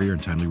eligible carrier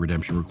and timely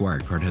redemption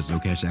required. Card has no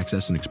cash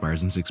access and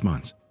expires in 6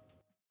 months.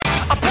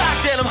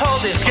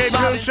 It's Gabe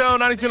Show,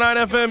 92.9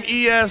 FM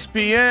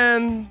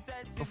ESPN.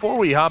 Before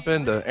we hop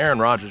into Aaron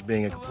Rodgers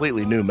being a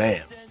completely new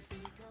man,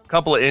 a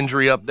couple of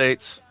injury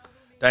updates.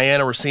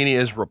 Diana Rossini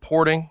is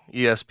reporting,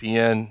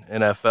 ESPN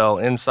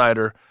NFL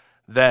Insider,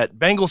 that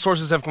Bengal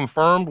sources have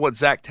confirmed what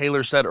Zach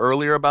Taylor said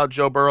earlier about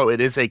Joe Burrow.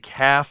 It is a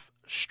calf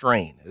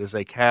strain. It is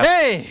a calf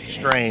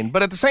strain.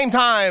 But at the same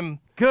time,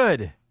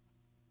 good.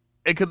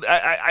 It could.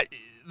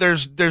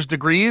 There's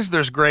degrees.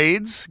 There's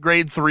grades.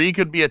 Grade 3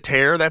 could be a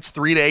tear. That's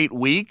 3 to 8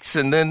 weeks.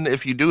 And then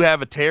if you do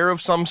have a tear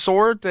of some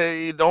sort,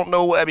 you don't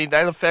know. I mean,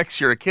 that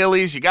affects your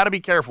Achilles. You got to be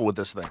careful with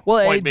this thing.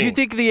 Well, do you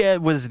think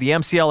was the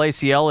MCL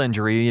ACL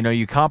injury? You know,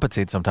 you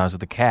compensate sometimes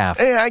with the calf.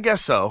 Yeah, I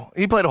guess so.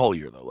 He played a whole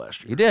year though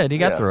last year. He did. He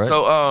got through it.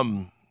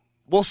 So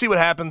we'll see what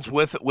happens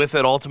with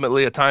it.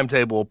 Ultimately, a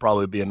timetable will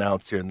probably be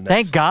announced here in the next.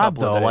 Thank God,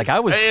 couple of though. days. Like I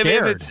was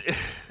scared.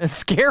 It's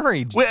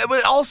scary.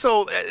 But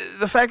also,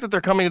 the fact that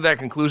they're coming to that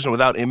conclusion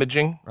without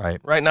imaging,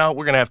 right now,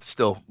 we're going to have to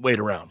still wait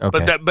around.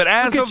 Okay. But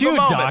as Look of at you, the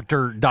moment,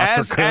 Dr.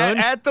 Kuhn.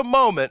 At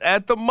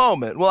the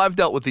moment, well, I've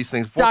dealt with these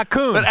things before. Doc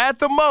Kuhn. But at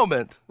the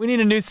moment, we need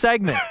a new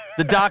segment,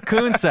 the Doc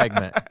Kuhn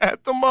segment.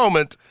 At the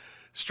moment,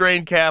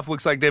 strained calf,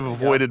 looks like they've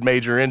avoided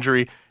major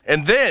injury.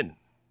 And then,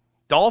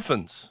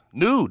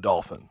 new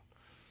Dolphin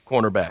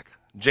cornerback,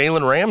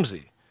 Jalen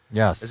Ramsey,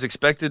 is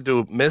expected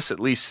to miss at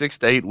least 6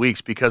 to 8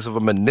 weeks because of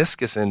a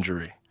meniscus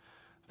injury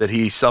that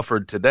he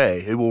suffered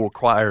today. It will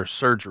require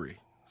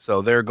surgery.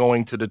 So they're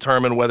going to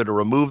determine whether to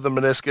remove the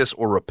meniscus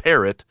or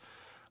repair it.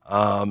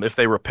 If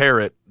they repair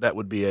it, that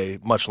would be a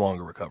much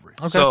longer recovery.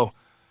 Okay. So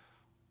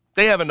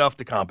they have enough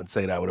to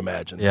compensate, I would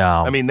imagine.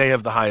 Yeah. I mean, they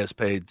have the highest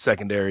paid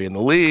secondary in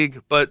the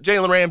league, but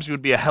Jalen Ramsey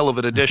would be a hell of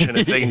an addition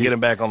if they can get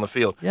him back on the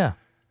field. Yeah.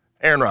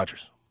 Aaron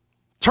Rodgers.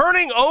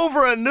 Turning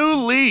over a new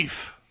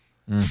leaf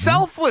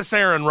Selfless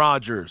Aaron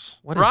Rodgers,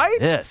 What is right?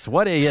 this?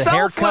 What a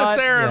Selfless haircut.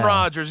 Aaron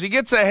Rodgers. He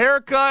gets a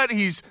haircut.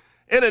 He's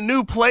in a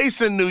new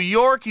place in New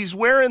York. He's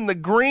wearing the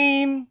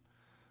green,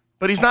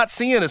 but he's not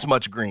seeing as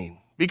much green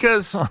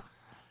because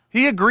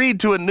he agreed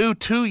to a new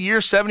 2-year,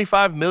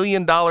 $75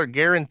 million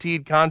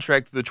guaranteed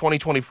contract for the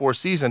 2024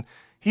 season.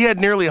 He had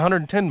nearly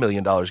 $110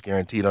 million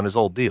guaranteed on his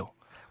old deal.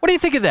 What do you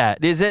think of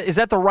that? Is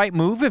that the right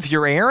move if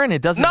you're Aaron?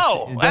 It doesn't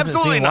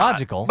absolutely seem not.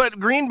 logical. But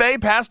Green Bay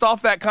passed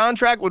off that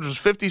contract, which was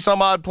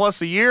 50-some-odd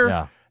plus a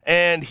year,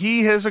 and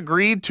he has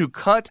agreed to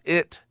cut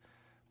it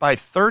by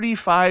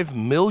 $35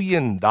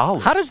 million.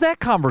 How does that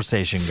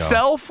conversation go?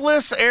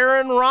 Selfless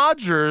Aaron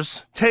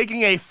Rodgers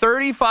taking a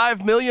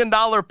 $35 million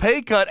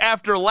pay cut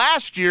after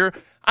last year.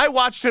 I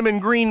watched him in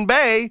Green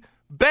Bay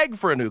beg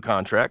for a new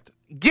contract,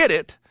 get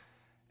it,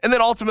 and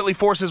then ultimately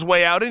force his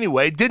way out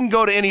anyway. Didn't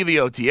go to any of the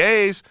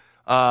OTAs.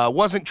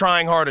 Wasn't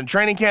trying hard in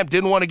training camp,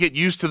 didn't want to get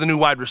used to the new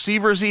wide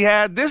receivers he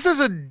had. This is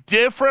a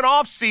different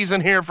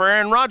offseason here for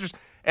Aaron Rodgers.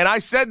 And I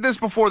said this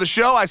before the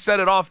show. I said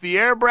it off the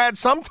air, Brad.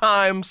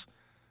 Sometimes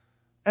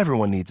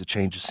everyone needs a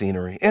change of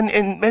scenery.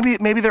 And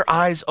maybe their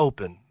eyes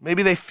open.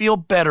 Maybe they feel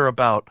better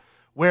about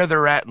where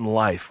they're at in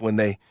life when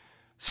they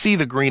see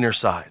the greener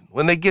side,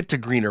 when they get to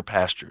greener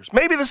pastures.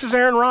 Maybe this is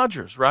Aaron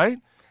Rodgers, right?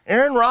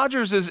 Aaron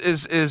Rodgers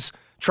is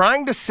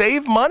trying to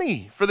save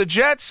money for the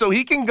Jets so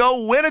he can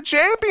go win a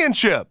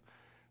championship.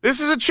 This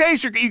is a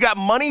chase. You got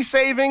money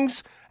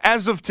savings.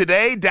 As of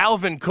today,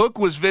 Dalvin Cook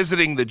was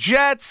visiting the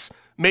Jets.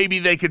 Maybe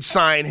they could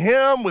sign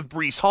him with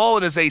Breece Hall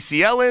and his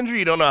ACL injury.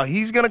 You don't know how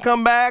he's going to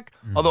come back,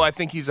 although I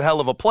think he's a hell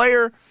of a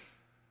player.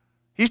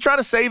 He's trying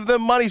to save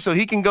them money so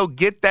he can go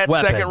get that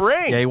second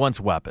ring. Yeah, he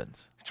wants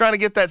weapons. He's trying to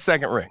get that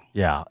second ring.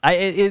 Yeah.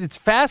 It's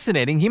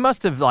fascinating. He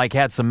must have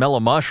had some mellow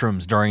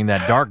mushrooms during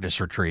that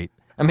darkness retreat.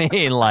 I mean,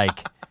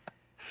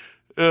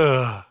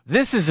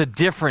 this is a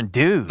different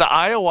dude. The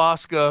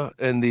ayahuasca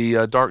and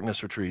the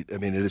darkness retreat, I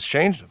mean, it has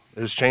changed him.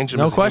 It has changed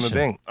him as a human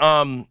being.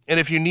 And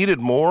if you needed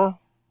more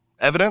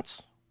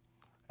evidence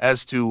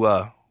as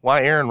to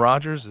why Aaron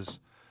Rodgers is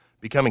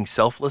becoming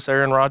selfless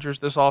Aaron Rodgers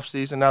this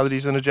offseason now that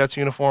he's in a Jets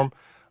uniform,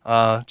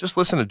 just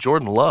listen to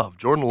Jordan Love.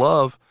 Jordan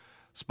Love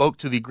spoke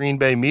to the Green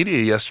Bay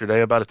media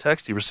yesterday about a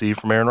text he received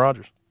from Aaron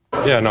Rodgers.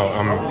 Yeah, no,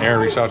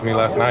 Aaron reached out to me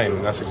last night,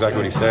 and that's exactly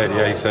what he said.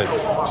 Yeah, he said,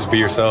 just be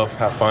yourself,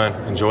 have fun,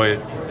 enjoy it.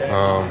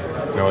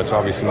 It's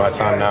obviously my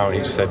time now, and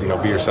he just said,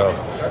 be yourself.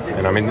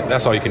 And, I mean,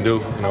 that's all you can do.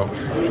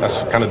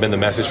 That's kind of been the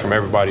message from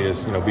everybody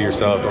is, be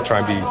yourself. Don't try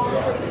and be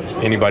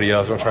anybody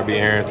else. Don't try to be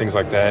Aaron, things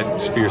like that.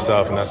 Just be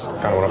yourself, and that's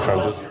kind of what I'm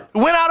trying to do.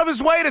 Went out of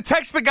his way to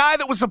text the guy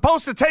that was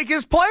supposed to take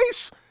his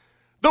place?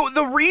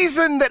 The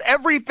reason that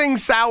everything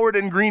soured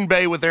in Green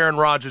Bay with Aaron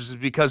Rodgers is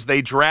because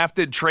they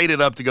traded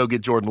up to go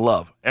get Jordan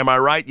Love. Am I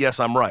right? Yes,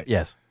 I'm right.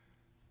 Yes.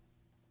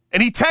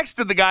 And he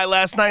texted the guy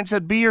last night and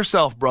said, be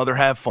yourself, brother,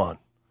 have fun.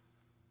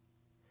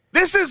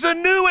 This is a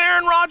new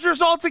Aaron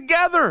Rodgers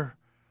altogether.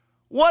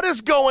 What is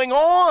going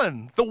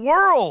on? The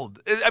world.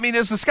 I mean,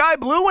 is the sky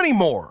blue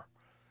anymore?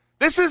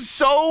 This is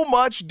so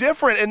much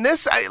different. And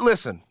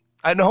listen,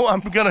 I know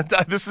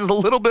this is a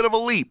little bit of a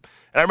leap.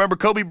 And I remember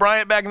Kobe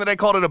Bryant back in the day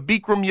called it a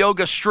Bikram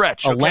yoga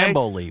stretch. A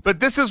Lambo leap.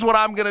 But this is what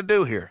I'm going to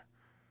do here.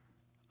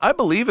 I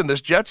believe in this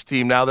Jets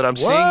team now that I'm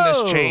seeing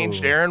this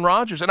changed Aaron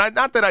Rodgers. And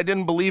not that I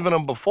didn't believe in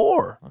him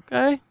before.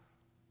 Okay.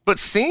 But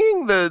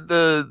seeing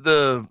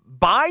the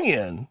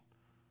buy-in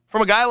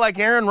from a guy like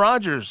Aaron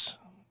Rodgers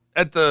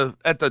at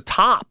the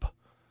top,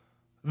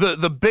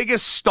 the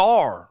biggest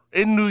star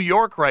in New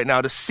York right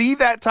now, to see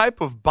that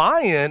type of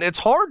buy-in, it's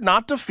hard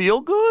not to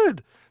feel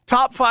good.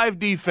 Top 5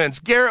 defense,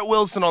 Garrett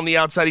Wilson on the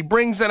outside. He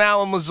brings in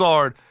Allen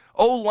Lazard.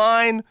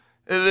 O-line,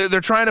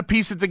 they're trying to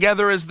piece it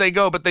together as they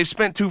go, but they've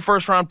spent 2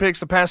 first-round picks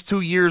the past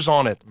 2 years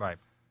on it. Right.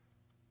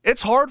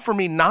 It's hard for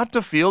me not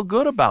to feel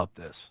good about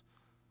this.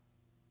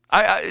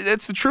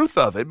 It's the truth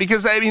of it,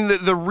 because, I mean,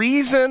 the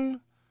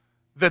reason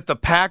that the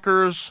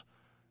Packers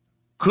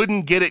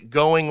couldn't get it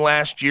going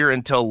last year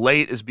until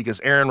late is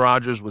because Aaron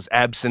Rodgers was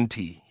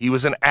absentee. He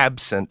was an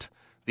absent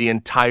the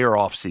entire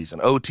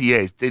offseason.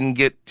 OTAs, didn't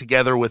get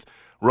together with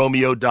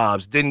Romeo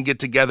Doubs, didn't get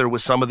together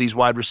with some of these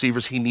wide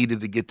receivers he needed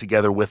to get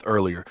together with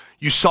earlier.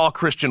 You saw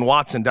Christian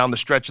Watson down the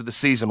stretch of the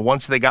season,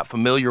 once they got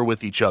familiar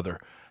with each other,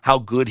 how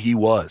good he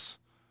was.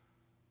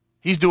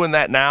 He's doing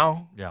that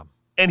now. Yeah.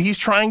 And he's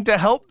trying to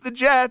help the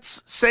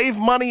Jets save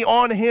money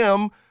on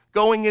him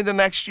going into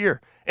next year.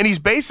 And he's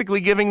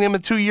basically giving them a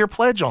 2-year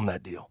pledge on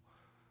that deal.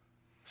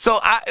 So,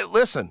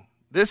 listen,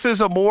 this is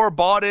a more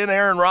bought-in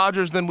Aaron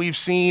Rodgers than we've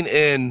seen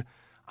in,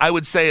 I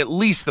would say, at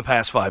least the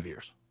past 5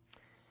 years.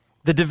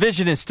 The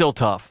division is still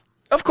tough.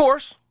 Of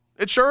course.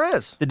 It sure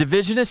is. The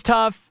division is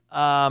tough. They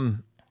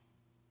have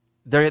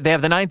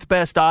the 9th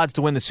best odds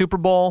to win the Super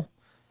Bowl.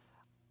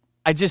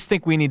 I just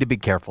think we need to be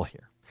careful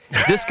here.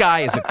 This guy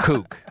is a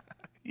kook.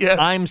 Yes.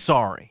 I'm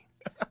sorry.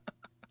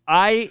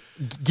 I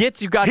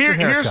get you got your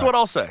haircut. Here's what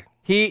I'll say.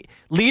 Kooky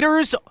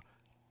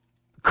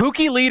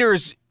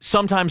leaders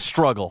sometimes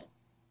struggle.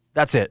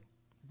 That's it.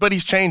 But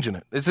he's changing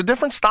it. It's a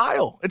different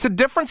style. It's a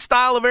different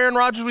style of Aaron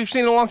Rodgers we've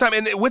seen in a long time.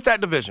 And with that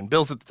division,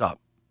 Bills at the top.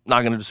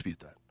 Not going to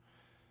dispute that.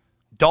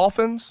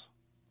 Dolphins,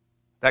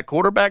 that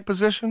quarterback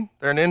position,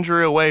 they're an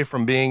injury away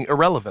from being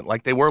irrelevant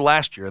like they were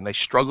last year, and they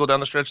struggled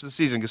down the stretch of the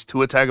season because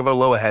Tua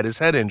Tagovailoa had his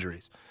head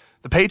injuries.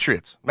 The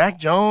Patriots, Mac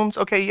Jones,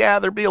 okay, yeah,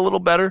 they'll be a little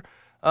better.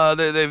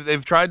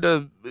 They've tried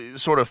to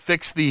sort of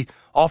fix the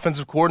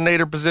offensive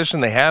coordinator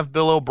position. They have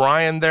Bill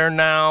O'Brien there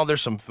now.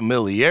 There's some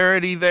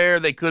familiarity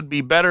there. They could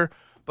be better,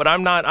 but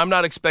I'm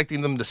not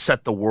expecting them to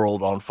set the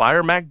world on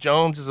fire. Mac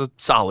Jones is a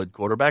solid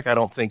quarterback. I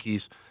don't think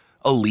he's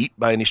elite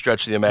by any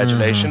stretch of the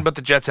imagination, but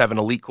the Jets have an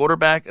elite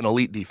quarterback, an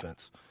elite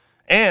defense,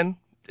 and,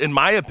 in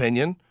my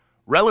opinion,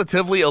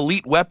 relatively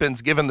elite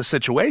weapons given the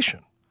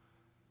situation.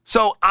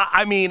 So,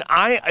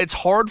 it's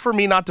hard for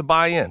me not to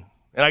buy in,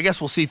 and I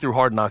guess we'll see through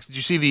Hard Knocks. Did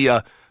you see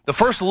the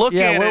first look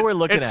in? Where we're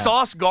looking at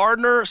Sauce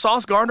Gardner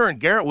and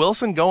Garrett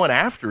Wilson going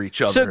after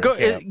each other.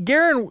 So,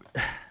 Garrett,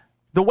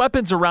 the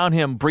weapons around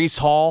him, Breece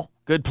Hall,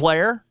 good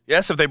player.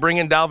 Yes, if they bring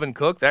in Dalvin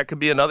Cook, that could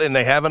be another, and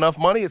they have enough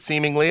money, it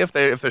seemingly, if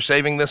they're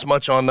saving this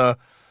much on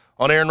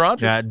Aaron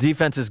Rodgers. Yeah,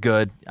 defense is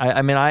good.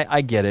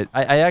 I get it.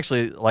 I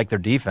actually like their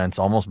defense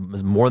almost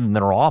more than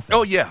their offense.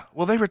 Oh yeah,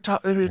 well they were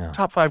top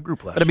 5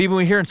 group last year. But when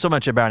we're hearing so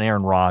much about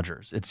Aaron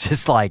Rodgers, it's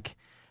just like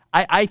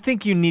I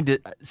think you need to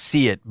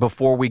see it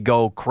before we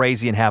go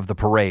crazy and have the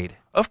parade.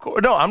 Of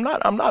course, no, I'm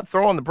not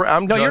throwing the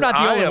parade. You're not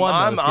the only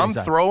one. I'm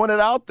throwing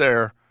it out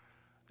there.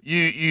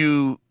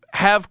 You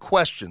have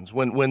questions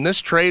when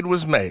this trade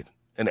was made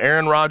and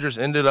Aaron Rodgers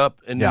ended up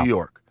in New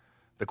York.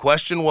 The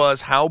question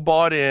was, how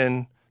bought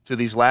in to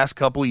these last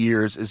couple of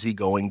years is he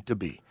going to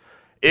be?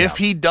 If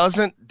he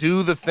doesn't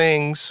do the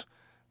things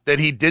that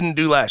he didn't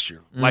do last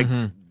year, like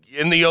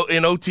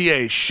in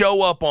OTA,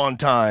 show up on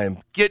time,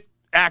 get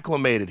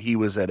acclimated. He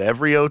was at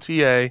every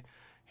OTA.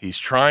 He's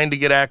trying to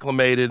get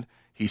acclimated.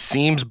 He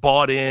seems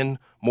bought in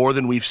more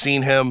than we've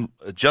seen him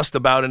just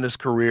about in his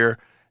career.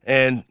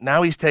 And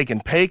now he's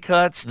taking pay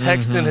cuts,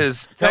 texting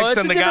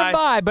the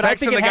guy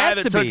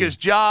that took his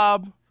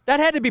job. That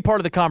had to be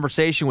part of the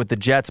conversation with the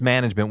Jets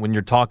management when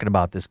you're talking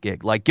about this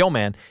gig. Like, yo,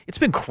 man, it's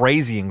been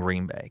crazy in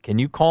Green Bay. Can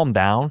you calm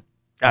down?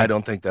 I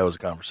don't think that was a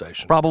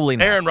conversation. Probably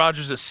not. Aaron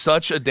Rodgers is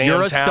such a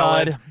damn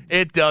talent. Stud.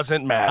 It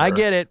doesn't matter. I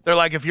get it. They're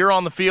like, if you're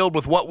on the field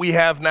with what we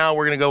have now,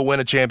 we're going to go win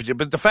a championship.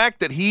 But the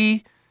fact that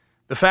he's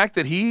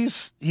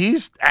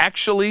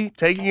actually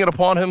taking it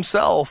upon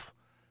himself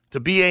to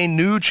be a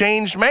new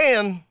changed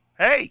man,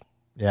 hey,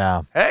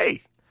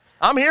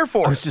 I'm here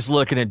for it. I was just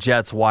looking at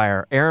Jets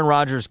Wire. Aaron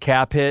Rodgers'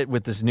 cap hit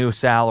with this new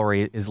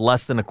salary is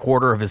less than a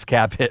quarter of his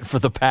cap hit for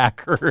the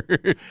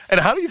Packers. And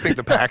how do you think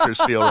the Packers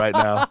feel right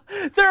now?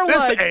 They're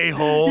this like,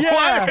 a-hole. Yeah.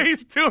 Why are he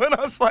doing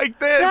us like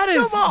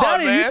this? Come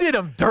on, man. You did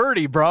him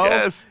dirty, bro.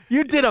 Yes.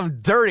 You did him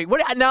dirty.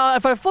 Now,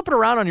 if I flip it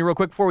around on you real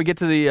quick before we get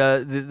to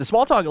the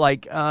small talk,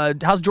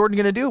 how's Jordan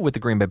going to do with the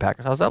Green Bay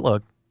Packers? How's that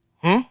look?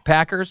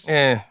 Packers?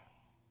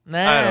 Nah,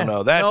 I don't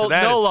know.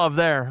 No love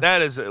there.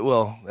 That is,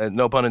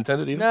 no pun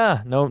intended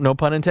either. Nah, no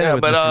pun intended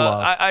with Mr.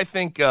 Love. I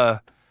think,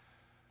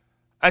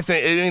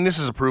 this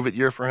is a prove-it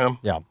year for him.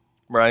 Yeah.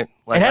 Right?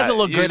 It hasn't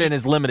looked good in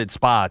his limited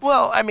spots.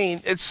 Well,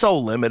 it's so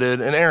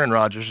limited, and Aaron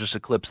Rodgers just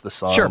eclipsed the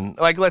sun. Sure.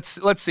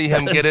 Let's see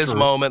him get his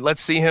moment.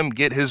 Let's see him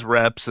get his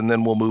reps, and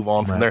then we'll move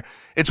on from there.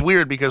 It's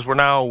weird because we're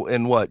now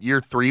in,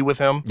 year 3 with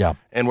him? Yeah.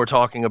 And we're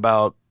talking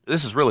about,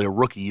 this is really a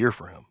rookie year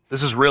for him.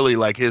 This is really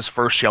like his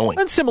first showing.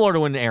 And similar to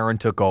when Aaron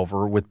took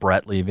over with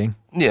Brett leaving.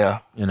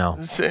 Yeah.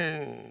 It's,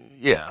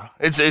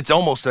 It's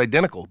almost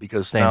identical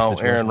because same now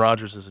situation. Aaron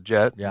Rodgers is a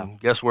Jet. Yeah. And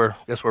guess where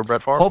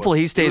Brett Favre Hopefully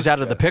was? he stays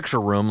out of the picture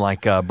room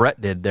like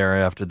Brett did there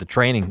after the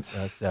training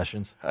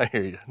sessions. I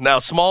hear you. Now,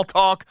 small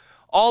talk.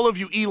 All of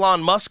you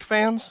Elon Musk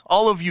fans,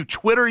 all of you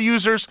Twitter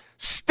users,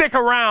 stick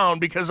around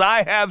because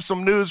I have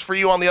some news for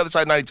you on the other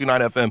side, 92.9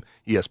 FM,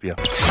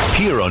 ESPN.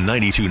 Here on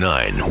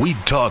 92.9, we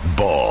talk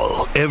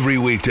ball every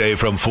weekday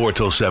from 4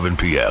 till 7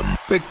 p.m.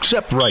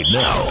 Except right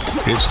now,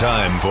 it's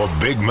time for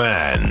Big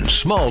Man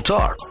Small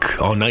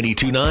Talk on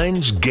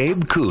 92.9's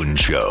Gabe Kuhn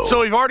Show.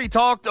 So we've already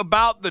talked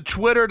about the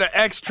Twitter to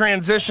X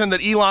transition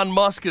that Elon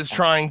Musk is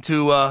trying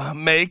to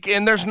make,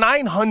 and there's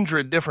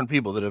 900 different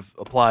people that have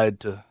applied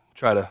to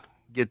try to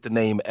get the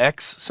name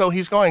X, so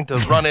he's going to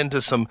run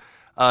into some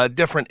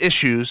different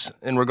issues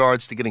in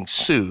regards to getting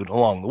sued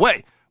along the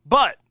way.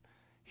 But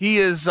he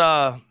has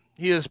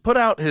put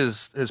out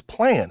his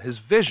plan, his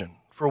vision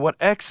for what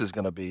X is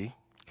going to be.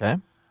 Okay.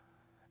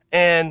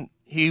 And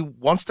he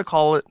wants to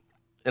call it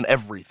an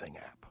everything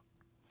app,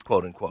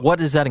 quote unquote. What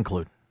does that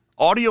include?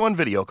 Audio and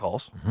video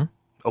calls. Mm-hmm.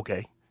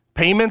 Okay.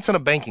 Payments and a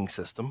banking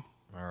system.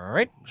 All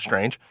right.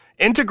 Strange.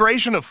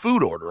 Integration of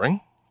food ordering.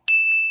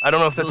 I don't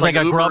know if that's like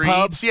a Uber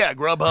Grubhub? Eats. Yeah,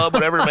 Grubhub,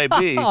 whatever it may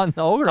be.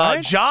 No,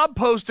 right. Job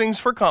postings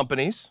for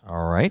companies.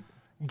 All right.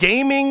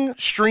 Gaming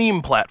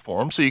stream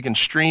platform, so you can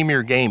stream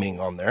your gaming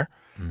on there.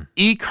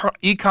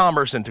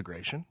 E-commerce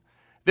integration.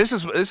 This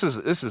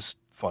is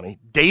funny.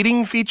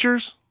 Dating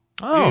features.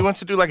 Oh. He wants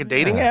to do like a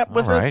dating app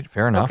with it. All right,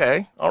 fair enough.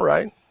 Okay, all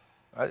right.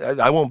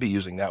 I won't be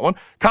using that one.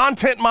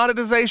 Content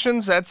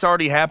monetizations, that's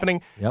already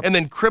happening. Yep. And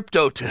then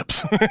crypto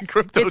tips.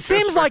 It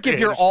seems like if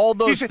you're all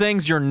those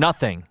things, you're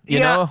nothing, you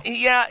know?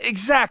 Yeah,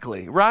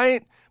 exactly,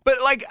 right?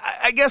 But, like,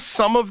 I guess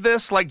some of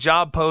this, like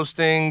job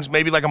postings,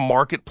 maybe like a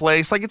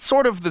marketplace, like it's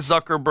sort of the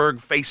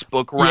Zuckerberg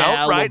Facebook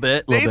route, right?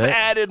 They've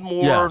added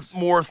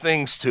more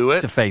things to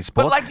it. To Facebook.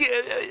 But, like,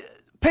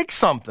 pick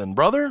something,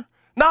 brother.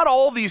 Not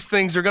all these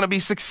things are going to be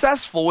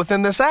successful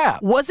within this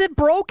app. Was it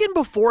broken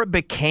before it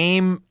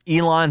became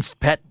Elon's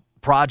pet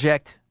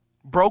project?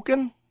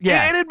 Broken?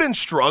 Yeah. It had been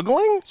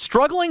struggling.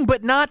 Struggling,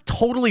 but not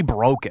totally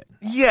broken.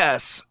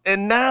 Yes,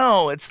 and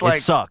now it's like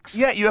it sucks.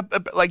 Yeah, you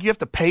have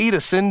to pay to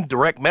send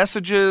direct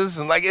messages,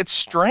 and like it's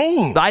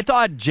strange. I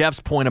thought Jeff's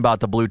point about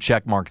the blue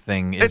check mark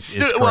thing is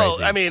crazy.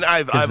 Well, I mean,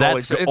 I've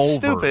always said it's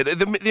stupid.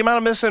 The amount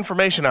of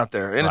misinformation out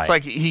there, and it's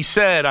like he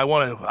said, I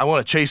want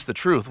to chase the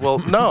truth. Well,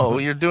 no,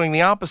 you're doing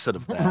the opposite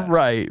of that.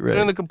 Right. You're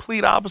doing the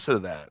complete opposite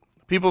of that.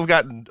 People have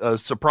gotten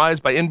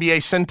surprised by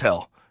NBA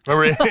Centel.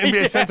 Remember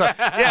NBA Sentai?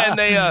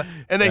 Yeah,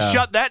 and they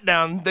shut that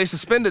down. They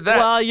suspended that.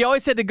 Well, you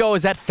always had to go,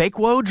 is that fake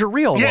Woj or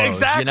real Woj? Yeah,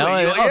 exactly. You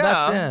know?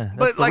 That's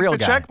but the like real the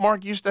guy. check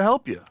mark used to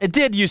help you. It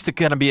did used to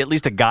kind of be at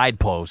least a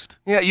guidepost.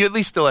 Yeah, you at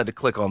least still had to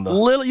click on the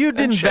you'd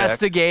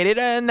investigate it,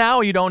 and now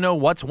you don't know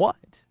what's what.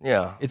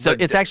 Yeah.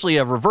 It's actually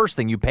a reverse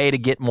thing. You pay to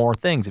get more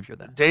things if you're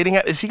there. Dating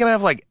app, is he going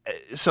to have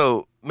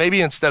so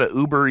maybe instead of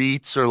Uber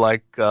Eats or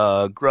like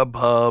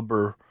Grubhub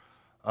or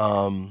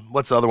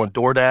what's the other one?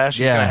 DoorDash.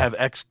 He's gonna have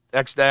X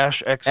yeah,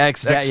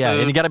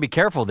 and you got to be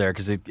careful there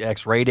because it's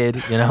X-rated.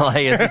 You know,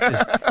 like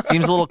it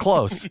seems a little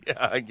close. Yeah,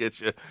 I get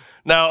you.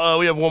 Now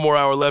we have one more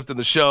hour left in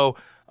the show.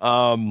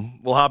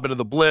 We'll hop into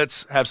the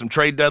Blitz. Have some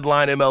trade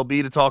deadline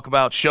MLB to talk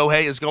about.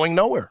 Shohei is going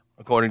nowhere,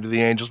 according to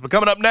the Angels. But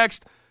coming up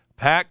next,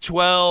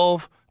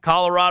 Pac-12.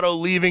 Colorado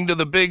leaving to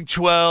the Big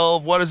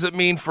 12. What does it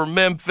mean for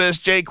Memphis?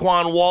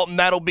 Jaykwon, Walton.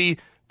 That'll be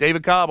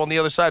David Cobb on the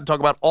other side to talk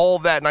about all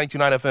that.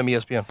 92.9 FM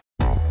ESPN.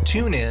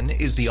 TuneIn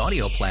is the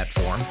audio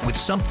platform with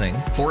something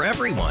for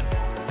everyone.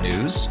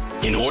 News.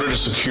 In order to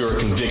secure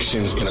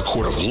convictions in a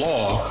court of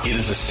law, it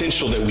is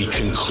essential that we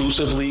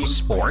conclusively.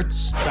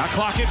 Sports. Got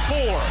clock at 4.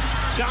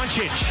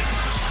 Doncic.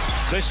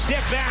 The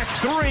step back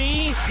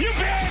 3. You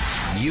bet.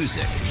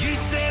 Music. You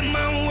set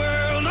my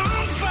world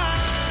on fire.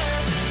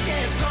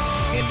 Yes,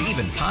 and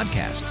even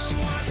podcasts.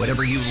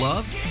 Whatever you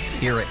love,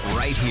 hear it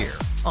right here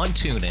on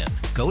TuneIn.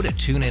 Go to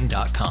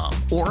TuneIn.com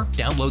or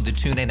download the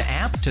TuneIn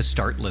app to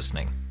start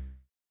listening.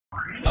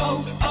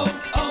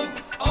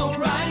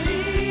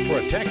 O'Reilly.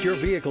 Protect your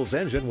vehicle's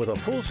engine with a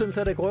full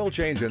synthetic oil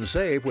change and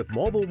save with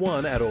Mobile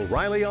One at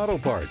O'Reilly Auto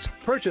Parts.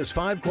 Purchase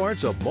 5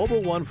 quarts of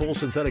Mobile One full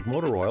synthetic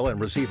motor oil and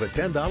receive a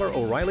 $10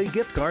 O'Reilly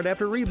gift card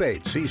after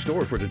rebate. See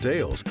store for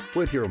details.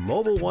 With your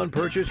Mobile One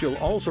purchase, you'll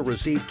also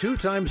receive 2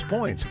 times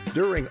points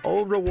during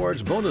O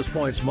Rewards Bonus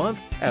Points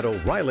Month at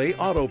O'Reilly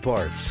Auto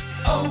Parts.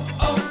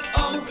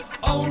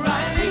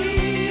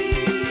 O'Reilly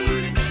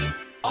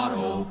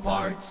Auto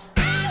Parts.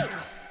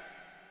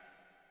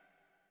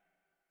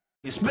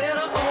 It's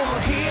better over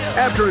here.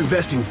 After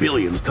investing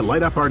billions to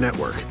light up our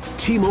network,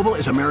 T-Mobile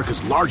is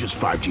America's largest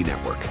 5G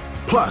network.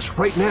 Plus,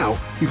 right now,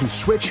 you can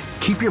switch,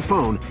 keep your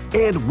phone,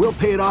 and we'll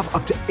pay it off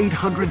up to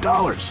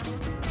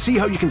 $800. See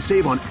how you can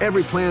save on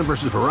every plan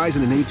versus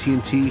Verizon and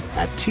AT&T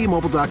at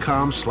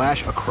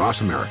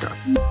T-Mobile.com/across America.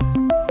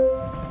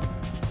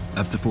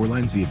 Up to 4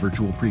 lines via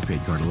virtual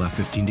prepaid card. Allow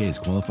 15 days.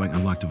 Qualifying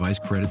unlocked device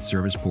credit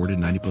service ported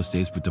 90+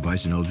 days with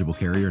device and eligible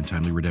carrier and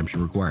timely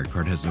redemption required.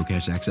 Card has no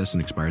cash access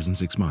and expires in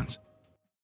 6 months.